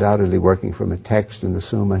 Aquinas is undoubtedly working from a text in the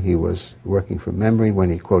Summa. He was working from memory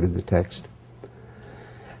when he quoted the text.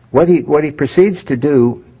 What he proceeds to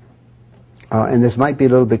do, and this might be a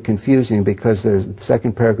little bit confusing because the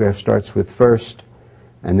second paragraph starts with first,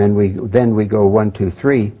 and then we go 1, 2,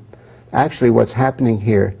 3. Actually, what's happening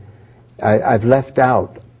here, I've left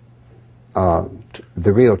out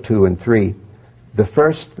the real 2 and 3. The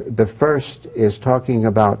first is talking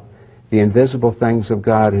about the invisible things of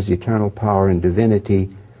God, his eternal power and divinity.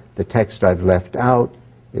 The text I've left out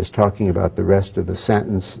is talking about the rest of the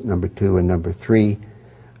sentence, number 2 and number 3,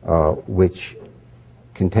 which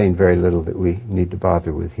contain very little that we need to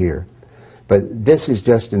bother with here. But this is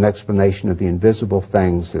just an explanation of the invisible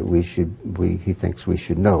things that he thinks we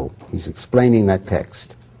should know. He's explaining that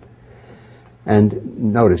text. And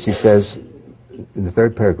notice, he says in the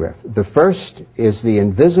third paragraph, the first is the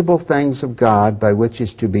invisible things of God, by which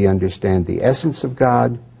is to be understand the essence of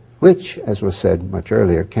God, which, as was said much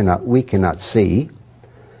earlier, we cannot see.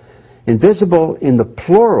 Invisible in the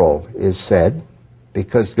plural is said,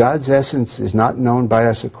 because God's essence is not known by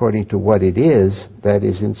us according to what it is, that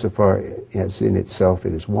is, insofar as in itself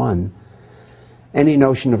it is one. Any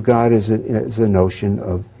notion of God is a notion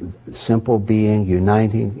of simple being,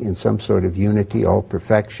 uniting in some sort of unity, all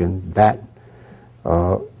perfection. That,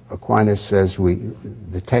 Aquinas says,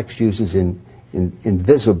 the text uses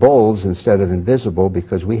invisibles instead of invisible,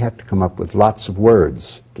 because we have to come up with lots of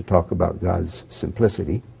words to talk about God's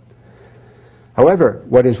simplicity. However,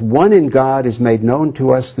 what is one in God is made known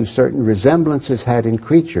to us through certain resemblances had in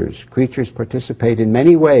creatures. Creatures participate in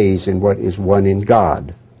many ways in what is one in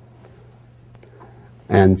God.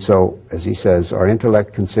 And so, as he says, our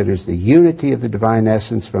intellect considers the unity of the divine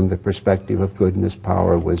essence from the perspective of goodness,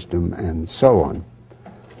 power, wisdom, and so on.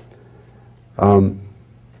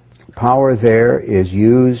 Power there is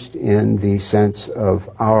used in the sense of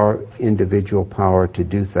our individual power to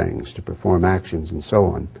do things, to perform actions, and so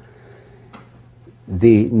on.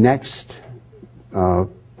 The next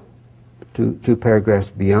two paragraphs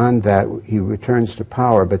beyond that, he returns to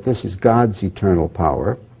power, but this is God's eternal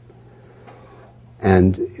power.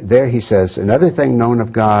 And there he says, another thing known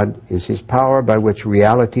of God is his power, by which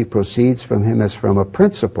reality proceeds from him as from a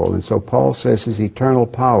principle. And so Paul says his eternal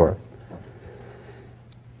power.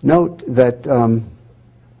 Note that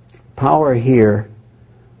power here,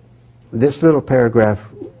 this little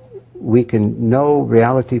paragraph, we can know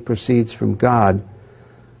reality proceeds from God.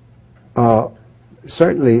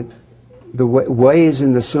 Certainly, the ways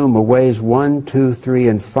in the Summa, ways 1, 2, 3,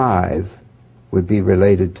 and 5 would be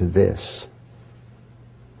related to this.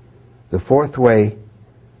 The fourth way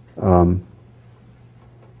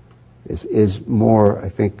is more, I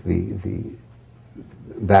think, the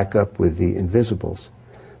backup with the invisibles.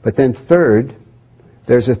 But then third,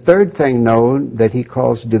 there's a third thing known that he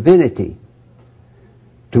calls divinity,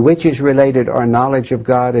 to which is related our knowledge of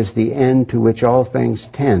God as the end to which all things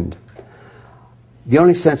tend. The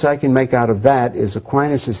only sense I can make out of that is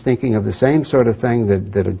Aquinas is thinking of the same sort of thing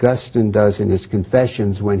that Augustine does in his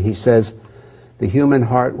Confessions when he says the human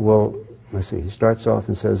heart will, he starts off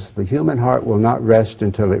and says, the human heart will not rest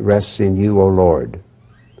until it rests in you, O Lord.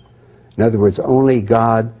 In other words, only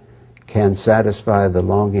God can satisfy the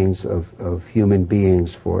longings of human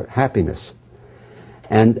beings for happiness.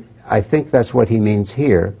 And I think that's what he means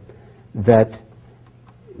here, that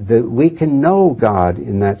we can know God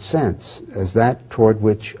in that sense, as that toward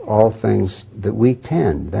which all things that we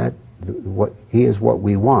tend, he is what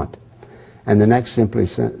we want. And the next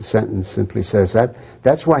sentence simply says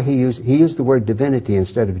that's why he used the word divinity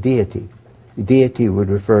instead of deity. Deity would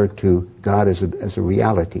refer to God as a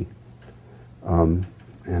reality. And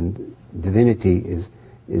divinity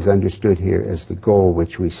is understood here as the goal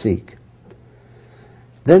which we seek.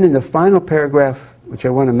 Then in the final paragraph, which I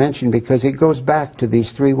want to mention because it goes back to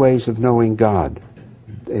these three ways of knowing God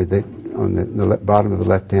on the bottom of the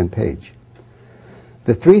left-hand page.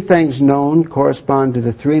 The three things known correspond to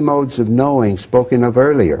the three modes of knowing spoken of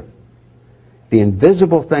earlier. The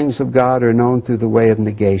invisible things of God are known through the way of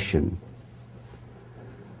negation.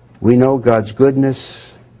 We know God's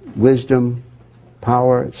goodness, wisdom,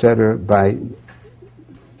 power, etc., by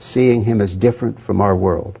seeing him as different from our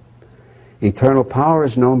world. Eternal power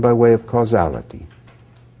is known by way of causality,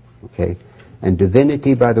 okay, and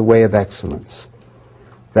divinity by the way of excellence.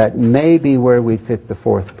 That may be where we fit the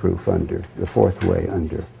fourth proof under, the fourth way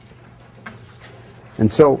under. And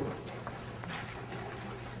so,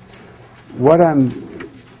 what I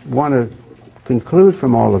want to conclude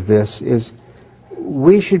from all of this is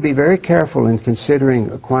we should be very careful in considering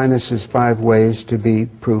Aquinas' 5 ways to be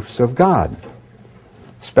proofs of God,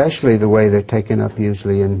 especially the way they're taken up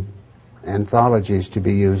usually in anthologies to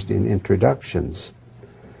be used in introductions,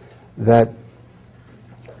 that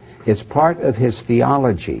it's part of his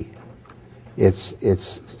theology. It's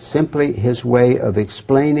simply his way of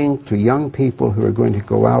explaining to young people who are going to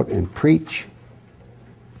go out and preach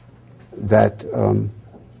that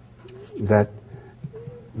that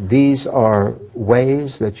these are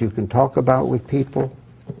ways that you can talk about with people,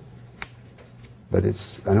 but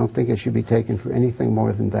I don't think it should be taken for anything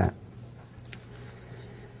more than that.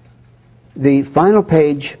 The final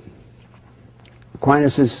page,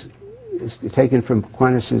 Aquinas is taken from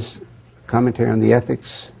Aquinas' commentary on the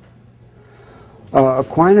Ethics.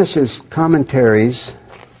 Aquinas' commentaries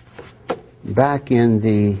back in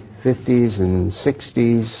the 50s and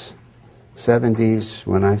 60s, 70s,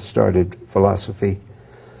 when I started philosophy,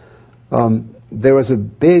 there was a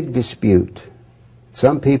big dispute.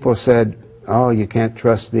 Some people said, oh, you can't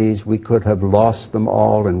trust these. We could have lost them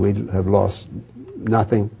all and we'd have lost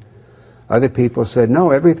nothing. Other people said,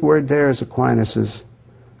 no, every word there is Aquinas's.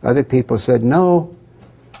 Other people said, no,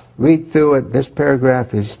 read through it. This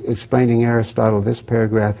paragraph is explaining Aristotle. This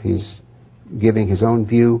paragraph he's giving his own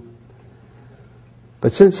view.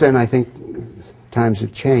 But since then, I think times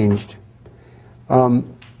have changed.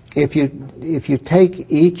 If you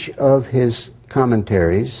take each of his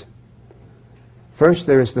commentaries, first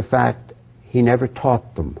there is the fact he never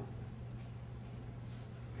taught them.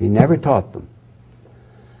 He never taught them.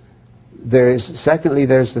 Secondly,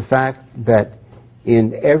 there's the fact that in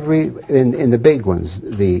the big ones,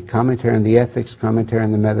 the commentary on the Ethics, commentary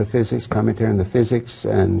on the Metaphysics, commentary on the Physics,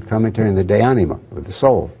 and commentary on the De Anima, or the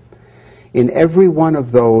soul, in every one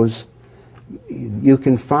of those you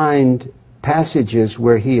can find passages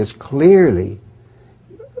where he is clearly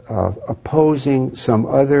opposing some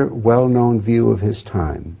other well-known view of his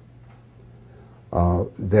time.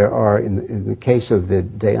 There are, in the case of the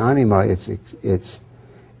De Anima,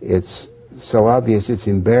 it's so obvious it's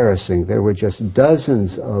embarrassing. There were just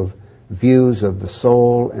dozens of views of the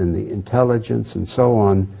soul and the intelligence and so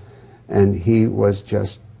on, and he was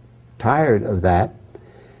just tired of that.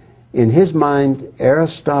 In his mind,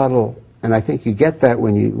 Aristotle, and I think you get that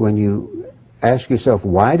when you ask yourself,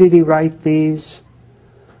 why did he write these?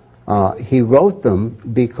 He wrote them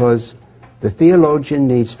because the theologian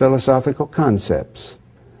needs philosophical concepts.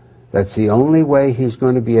 That's the only way he's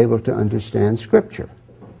going to be able to understand Scripture,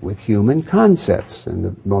 with human concepts, and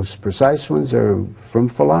the most precise ones are from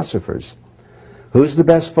philosophers. Who's the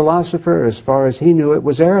best philosopher? As far as he knew, it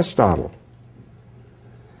was Aristotle.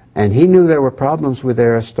 And he knew there were problems with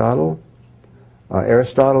Aristotle.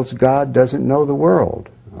 Aristotle's God doesn't know the world.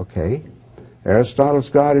 Okay. Aristotle's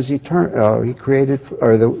God is eternal. He created,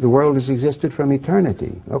 or the world has existed from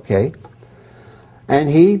eternity. Okay. And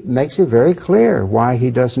he makes it very clear why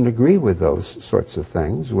he doesn't agree with those sorts of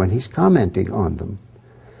things when he's commenting on them.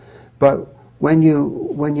 But when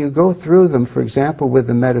you go through them, for example, with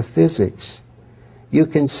the Metaphysics, you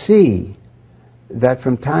can see that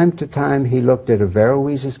from time to time he looked at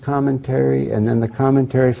Averroes' commentary and then the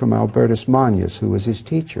commentary from Albertus Magnus, who was his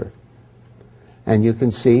teacher. And you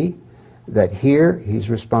can see that here he's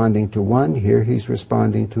responding to one, here he's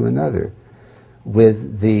responding to another.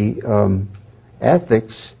 With the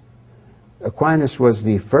Ethics, Aquinas was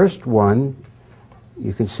the first one.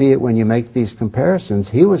 You can see it when you make these comparisons.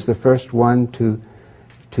 He was the first one to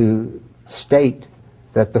state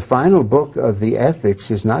that the final book of the Ethics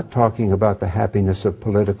is not talking about the happiness of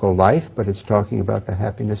political life, but it's talking about the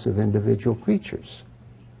happiness of individual creatures.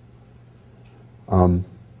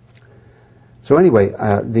 So anyway,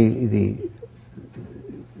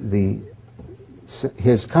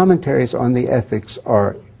 his commentaries on the Ethics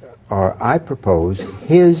are I propose,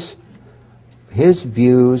 his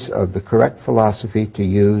views of the correct philosophy to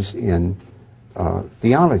use in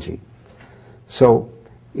theology. So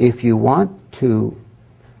if you want to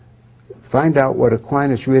find out what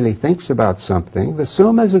Aquinas really thinks about something, the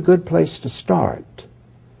Summa is a good place to start.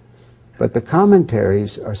 But the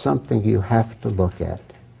commentaries are something you have to look at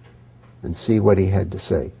and see what he had to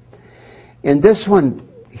say. In this one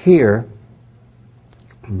here,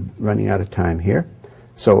 I'm running out of time here,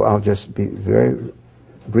 so I'll just be very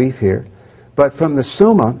brief here. But from the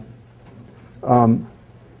Summa,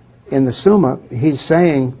 in the Summa, he's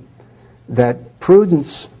saying that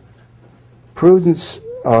prudence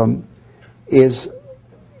is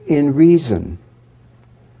in reason.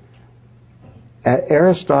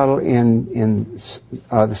 Aristotle in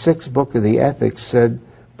the sixth book of the Ethics said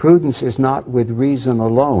prudence is not with reason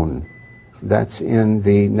alone. That's in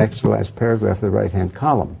the next to last paragraph of the right-hand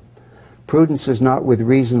column. Prudence is not with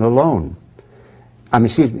reason alone.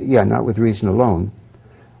 Not with reason alone.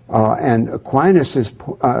 And Aquinas'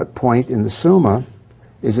 point in the Summa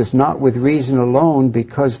is it's not with reason alone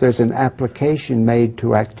because there's an application made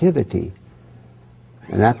to activity.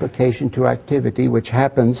 An application to activity which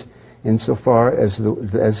happens insofar as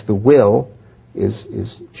the will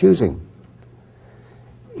is choosing.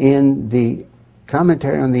 In the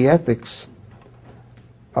commentary on the Ethics,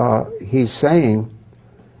 he's saying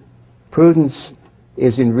prudence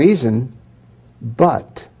is in reason,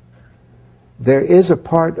 but there is a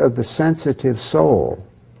part of the sensitive soul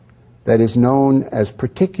that is known as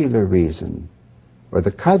particular reason, or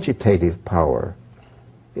the cogitative power.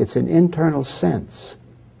 It's an internal sense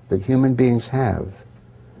that human beings have.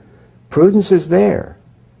 Prudence is there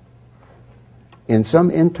in some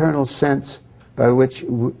internal sense by which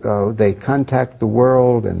they contact the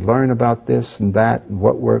world and learn about this and that, and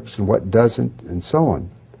what works and what doesn't, and so on.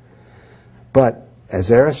 But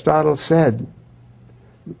as Aristotle said,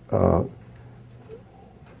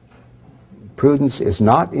 prudence is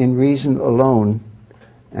not in reason alone,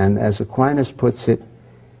 and as Aquinas puts it,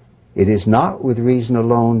 it is not with reason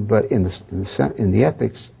alone, but in the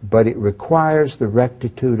Ethics, but it requires the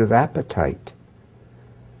rectitude of appetite.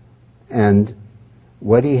 And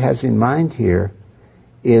what he has in mind here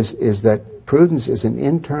is that prudence is an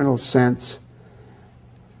internal sense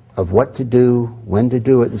of what to do, when to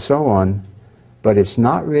do it, and so on, but it's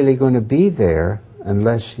not really going to be there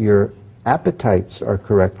unless your appetites are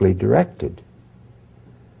correctly directed.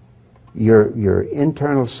 Your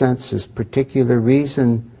internal senses, particular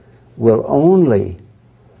reason, will only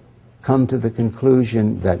come to the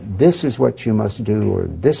conclusion that this is what you must do or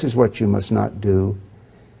this is what you must not do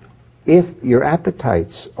if your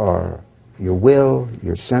appetites are, your will,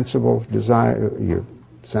 your sensible desire, your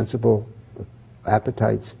sensible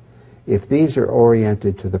appetites, if these are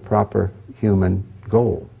oriented to the proper human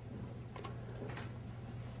goal.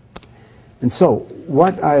 And so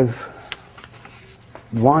what I've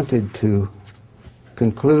wanted to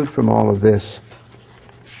conclude from all of this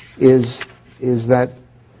is that,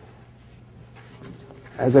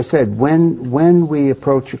 as I said, when we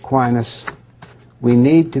approach Aquinas, we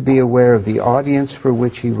need to be aware of the audience for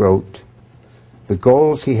which he wrote, the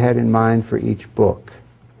goals he had in mind for each book,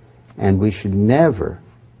 and we should never,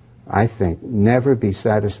 I think, never be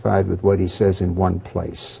satisfied with what he says in one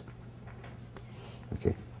place.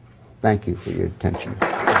 Okay. Thank you for your attention.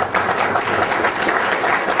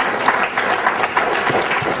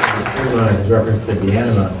 His reference to the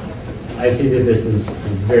anima, I see that this is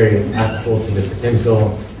very applicable to the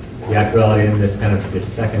potential, the actuality, and this kind of this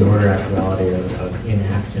second order actuality of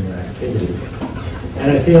inaction or activity.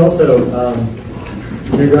 And I see also,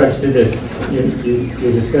 in regards to this, your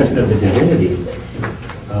discussion of the divinity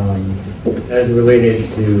as related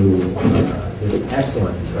to this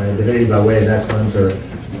excellence, right? Divinity by way of excellence, or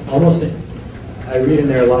almost, I read in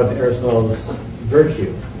there a lot of Aristotle's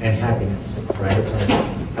virtue and happiness, right?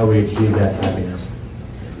 How we achieve that happiness.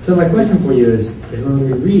 So my question for you is when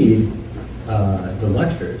we read the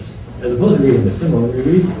lectures, as opposed to reading the Summa, when we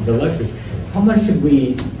read the lectures, how much should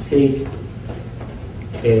we take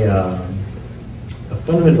a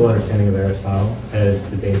fundamental understanding of Aristotle as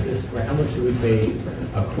the basis, or how much should we take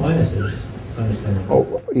Aquinas' understanding?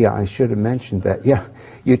 Oh, yeah, I should have mentioned that. Yeah,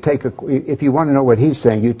 you take if you want to know what he's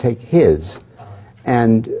saying, you take his,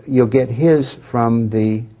 and you'll get his from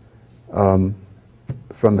the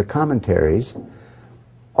commentaries.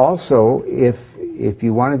 Also, if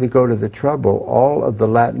you wanted to go to the trouble, all of the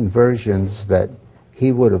Latin versions that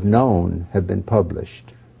he would have known have been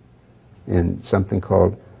published in something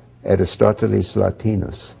called Aristotelis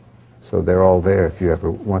Latinus. So they're all there if you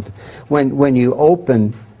ever want to. When you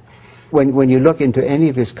look into any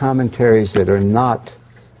of his commentaries that are not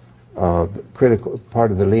critical,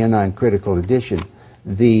 part of the Leonine critical edition,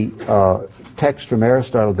 the text from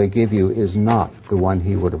Aristotle they give you is not the one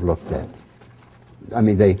he would have looked at. I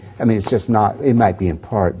mean, it's just not. It might be in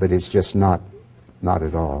part, but it's just not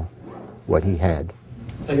at all what he had.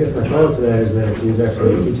 I guess my follow-up to that is that if he was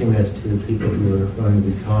actually teaching this to people who are going to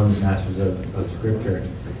become masters of Scripture,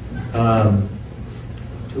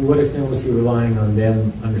 to what extent was he relying on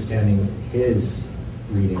them understanding his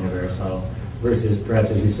reading of Aristotle versus perhaps,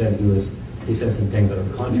 as you said, he said some things that are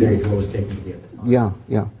contrary to what was taken to be at the time?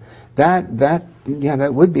 Yeah.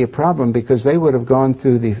 That would be a problem because they would have gone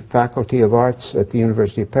through the Faculty of Arts at the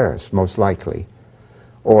University of Paris, most likely.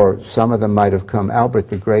 Or some of them might have come. Albert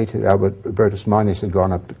the Great, Albertus Magnus had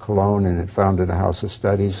gone up to Cologne and had founded a house of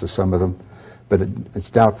studies, so some of them, but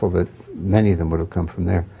it's doubtful that many of them would have come from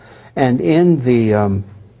there. And in the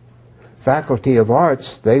Faculty of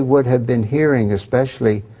Arts, they would have been hearing,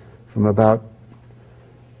 especially from about,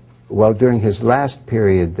 well, during his last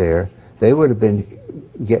period there, they would have been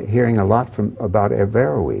hearing a lot about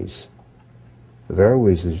Averroes.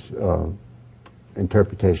 Averroes'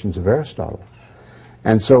 interpretations of Aristotle.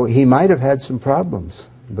 And so he might have had some problems,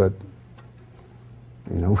 but,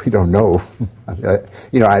 we don't know.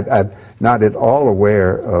 I'm not at all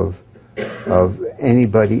aware of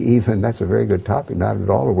anybody even, that's a very good topic, not at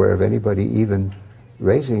all aware of anybody even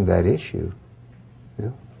raising that issue. Yeah.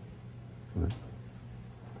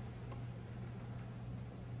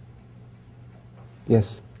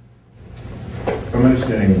 Yes? If I'm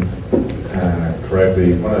understanding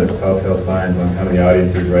correctly, one of the telltale signs on kind of the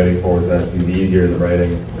audience he was writing for was that the easier the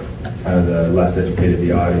writing, kind of the less educated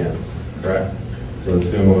the audience, correct? So the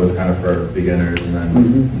Summa was kind of for beginners, and then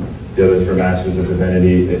the others for Masters of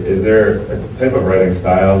Divinity. Is there a type of writing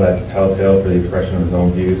style that's telltale for the expression of his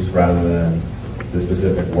own views rather than the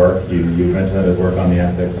specific work? You mentioned that his work on the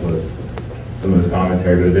ethics was some of his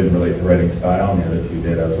commentary, but it didn't relate to writing style, and the other two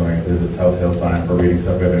did. I was wondering if there's a telltale sign for reading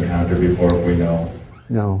stuff we haven't encountered before we know.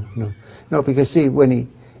 No, because see, when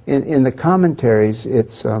in the commentaries,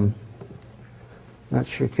 it's, not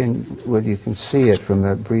sure whether you can see it from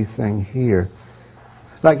that brief thing here.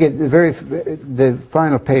 Like the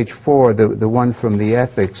final page 4, the one from the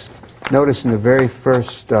ethics, notice in the very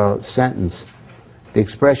first sentence, the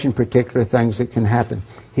expression particular things that can happen.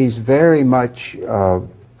 He's very much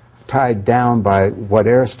tied down by what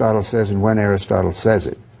Aristotle says and when Aristotle says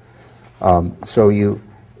it. So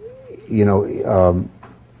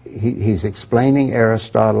he's explaining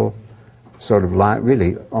Aristotle sort of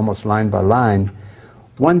really almost line by line.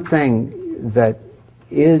 One thing that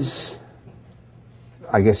is,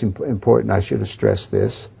 I guess, important, I should have stressed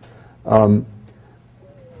this,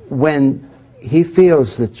 when he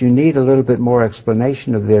feels that you need a little bit more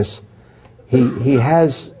explanation of this, he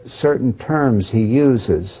has certain terms he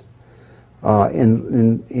uses.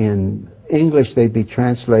 In English, they'd be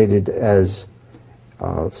translated as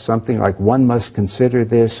something like one must consider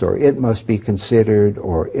this, or it must be considered,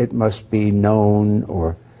 or it must be known,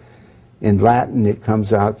 or in Latin it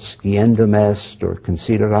comes out sciendum est, or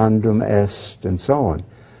considerandum est, and so on.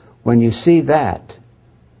 When you see that,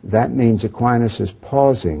 that means Aquinas is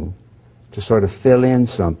pausing to sort of fill in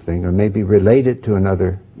something, or maybe relate it to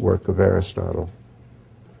another work of Aristotle.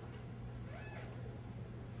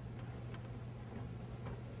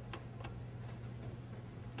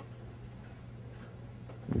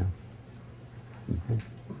 Yeah. Okay.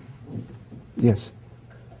 Yes?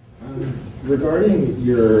 Regarding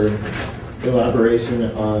your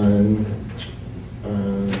elaboration on,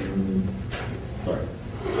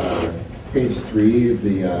 page 3,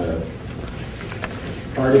 the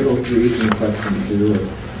Article 3 from question 2 of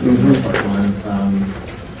part 1,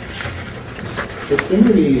 it seemed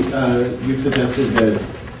to me you suggested that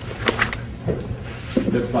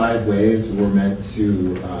the 5 ways were meant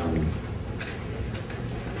to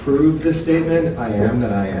prove the statement, I am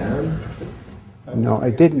that I am. No, I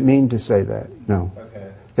didn't mean to say that, no.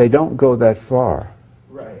 Okay. They don't go that far.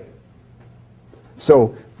 Right.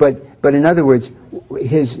 So, but in other words,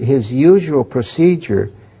 his usual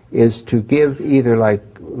procedure is to give either like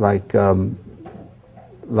on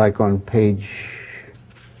page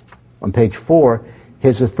 4,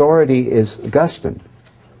 his authority is Augustine,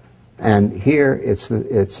 and here it's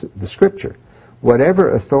the Scripture. Whatever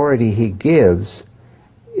authority he gives,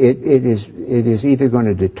 it is either going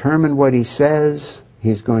to determine what he says,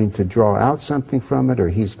 he's going to draw out something from it, or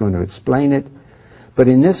he's going to explain it. But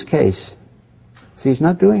in this case, see, he's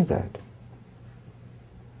not doing that.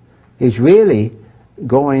 He's really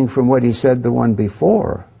going from what he said the one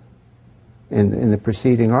before in the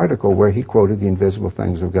preceding article, where he quoted the invisible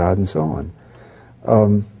things of God and so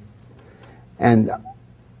on. And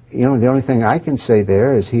the only thing I can say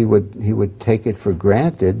there is he would take it for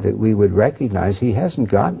granted that we would recognize he hasn't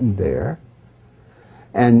gotten there.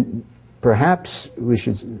 And perhaps we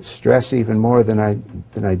should stress even more than I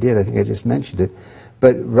did. I think I just mentioned it.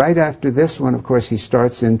 But right after this one, of course, he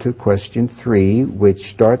starts into question 3, which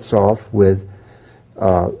starts off with,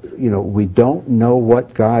 we don't know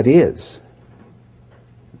what God is.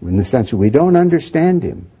 In the sense that we don't understand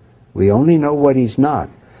him. We only know what he's not.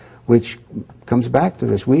 Which comes back to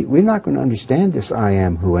this. We're not going to understand this I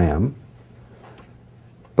am who am.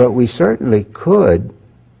 But we certainly could,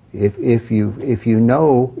 if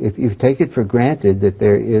you take it for granted that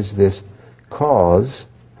there is this cause,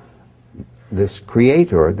 this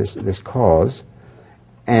creator, this cause,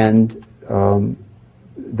 and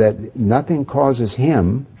that nothing causes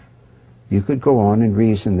him, you could go on and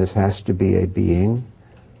reason this has to be a being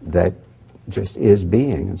that just is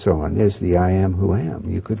being and so on, is the I am who am.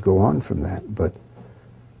 You could go on from that, but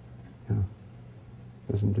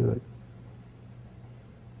doesn't do it.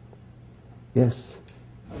 Yes?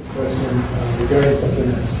 Question regarding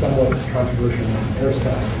something that's somewhat controversial in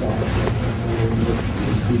Aristotle's thought.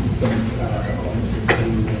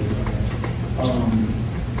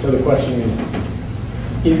 So the question is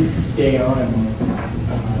Deon,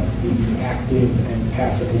 the active and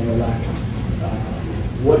passive intellect,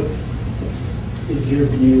 what is your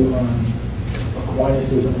view on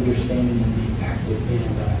Aquinas' understanding of the active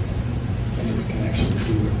intellect and its connection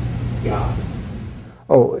to God?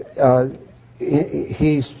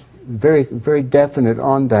 He's very, very definite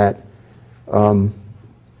on that.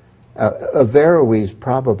 Averroes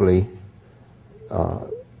probably,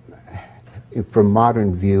 from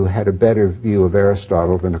modern view, had a better view of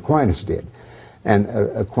Aristotle than Aquinas did. And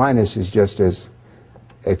Aquinas is just as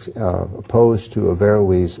opposed to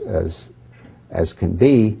Averroes as can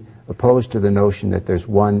be, opposed to the notion that there's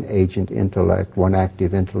one agent intellect, one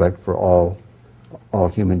active intellect for all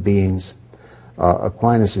human beings.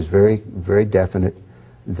 Aquinas is very, very definite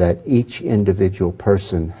that each individual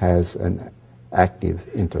person has an active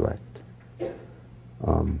intellect.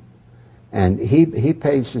 And he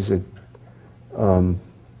places a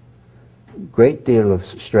great deal of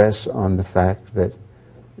stress on the fact that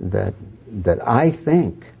I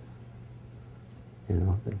think,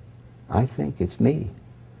 that I think it's me.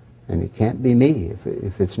 And it can't be me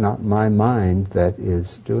if it's not my mind that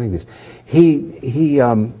is doing this.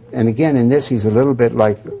 And again, in this, he's a little bit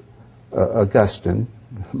like Augustine.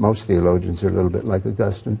 Most theologians are a little bit like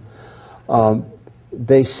Augustine.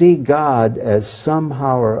 They see God as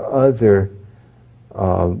somehow or other,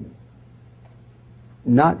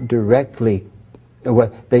 not directly.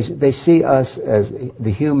 Well, they see us as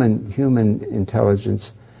the human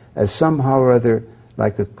intelligence as somehow or other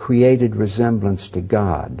like a created resemblance to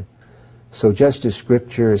God. So just as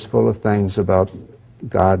Scripture is full of things about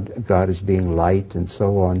God as being light and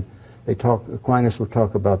so on, Aquinas will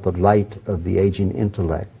talk about the light of the aging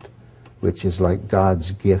intellect, which is like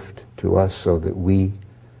God's gift to us so that we,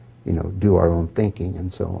 do our own thinking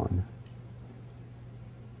and so on.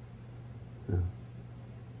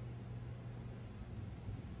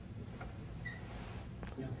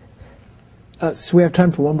 So we have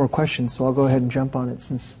time for one more question, so I'll go ahead and jump on it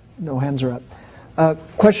since no hands are up.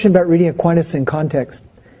 Question about reading Aquinas in context.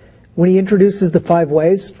 When he introduces the 5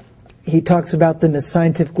 ways, he talks about them as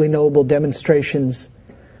scientifically knowable demonstrations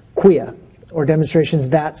quia, or demonstrations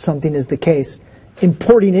that something is the case.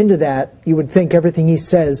 Importing into that, you would think everything he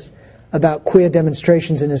says about quia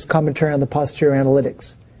demonstrations in his commentary on the posterior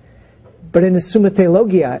analytics. But in his Summa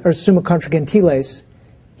Theologiae, or Summa Contra Gentiles,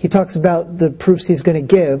 he talks about the proofs he's going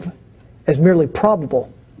to give as merely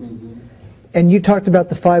probable. Mm-hmm. And you talked about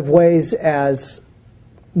the 5 ways as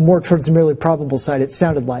more towards the merely probable side, it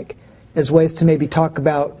sounded like, as ways to maybe talk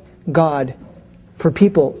about God for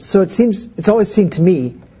people. So it's always seemed to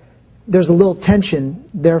me there's a little tension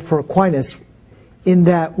there for Aquinas in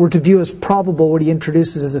that we're to view as probable what he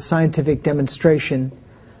introduces as a scientific demonstration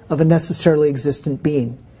of a necessarily existent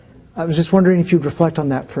being. I was just wondering if you'd reflect on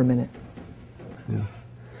that for a minute.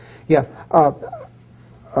 Yeah.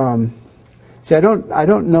 See, I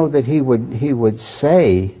don't know that he would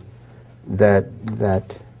say that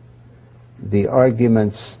the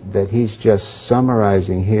arguments that he's just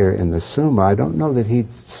summarizing here in the Summa, I don't know that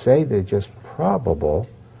he'd say they're just probable,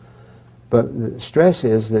 but the stress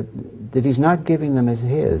is that he's not giving them as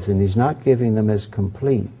his, and he's not giving them as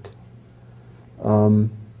complete. I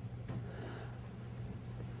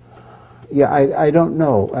don't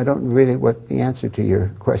know. I don't really what the answer to your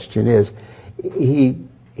question is.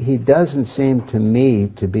 He doesn't seem to me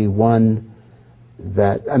to be one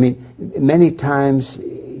that, many times,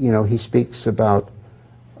 he speaks about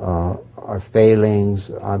our failings.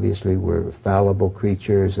 Obviously, we're fallible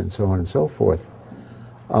creatures and so on and so forth.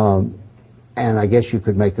 And I guess you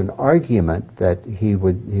could make an argument that he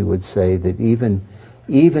would say that even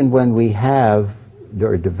when we have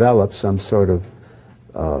or develop some sort of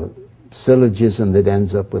syllogism that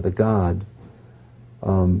ends up with a God,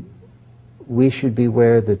 we should be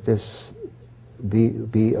aware that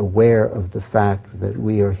be aware of the fact that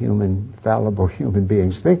we are fallible human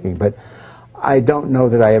beings thinking. But I don't know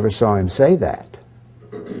that I ever saw him say that.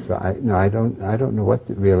 So I don't know what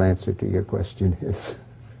the real answer to your question is.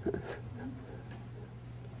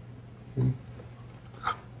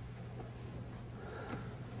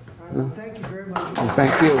 Thank you very much.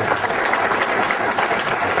 Thank you.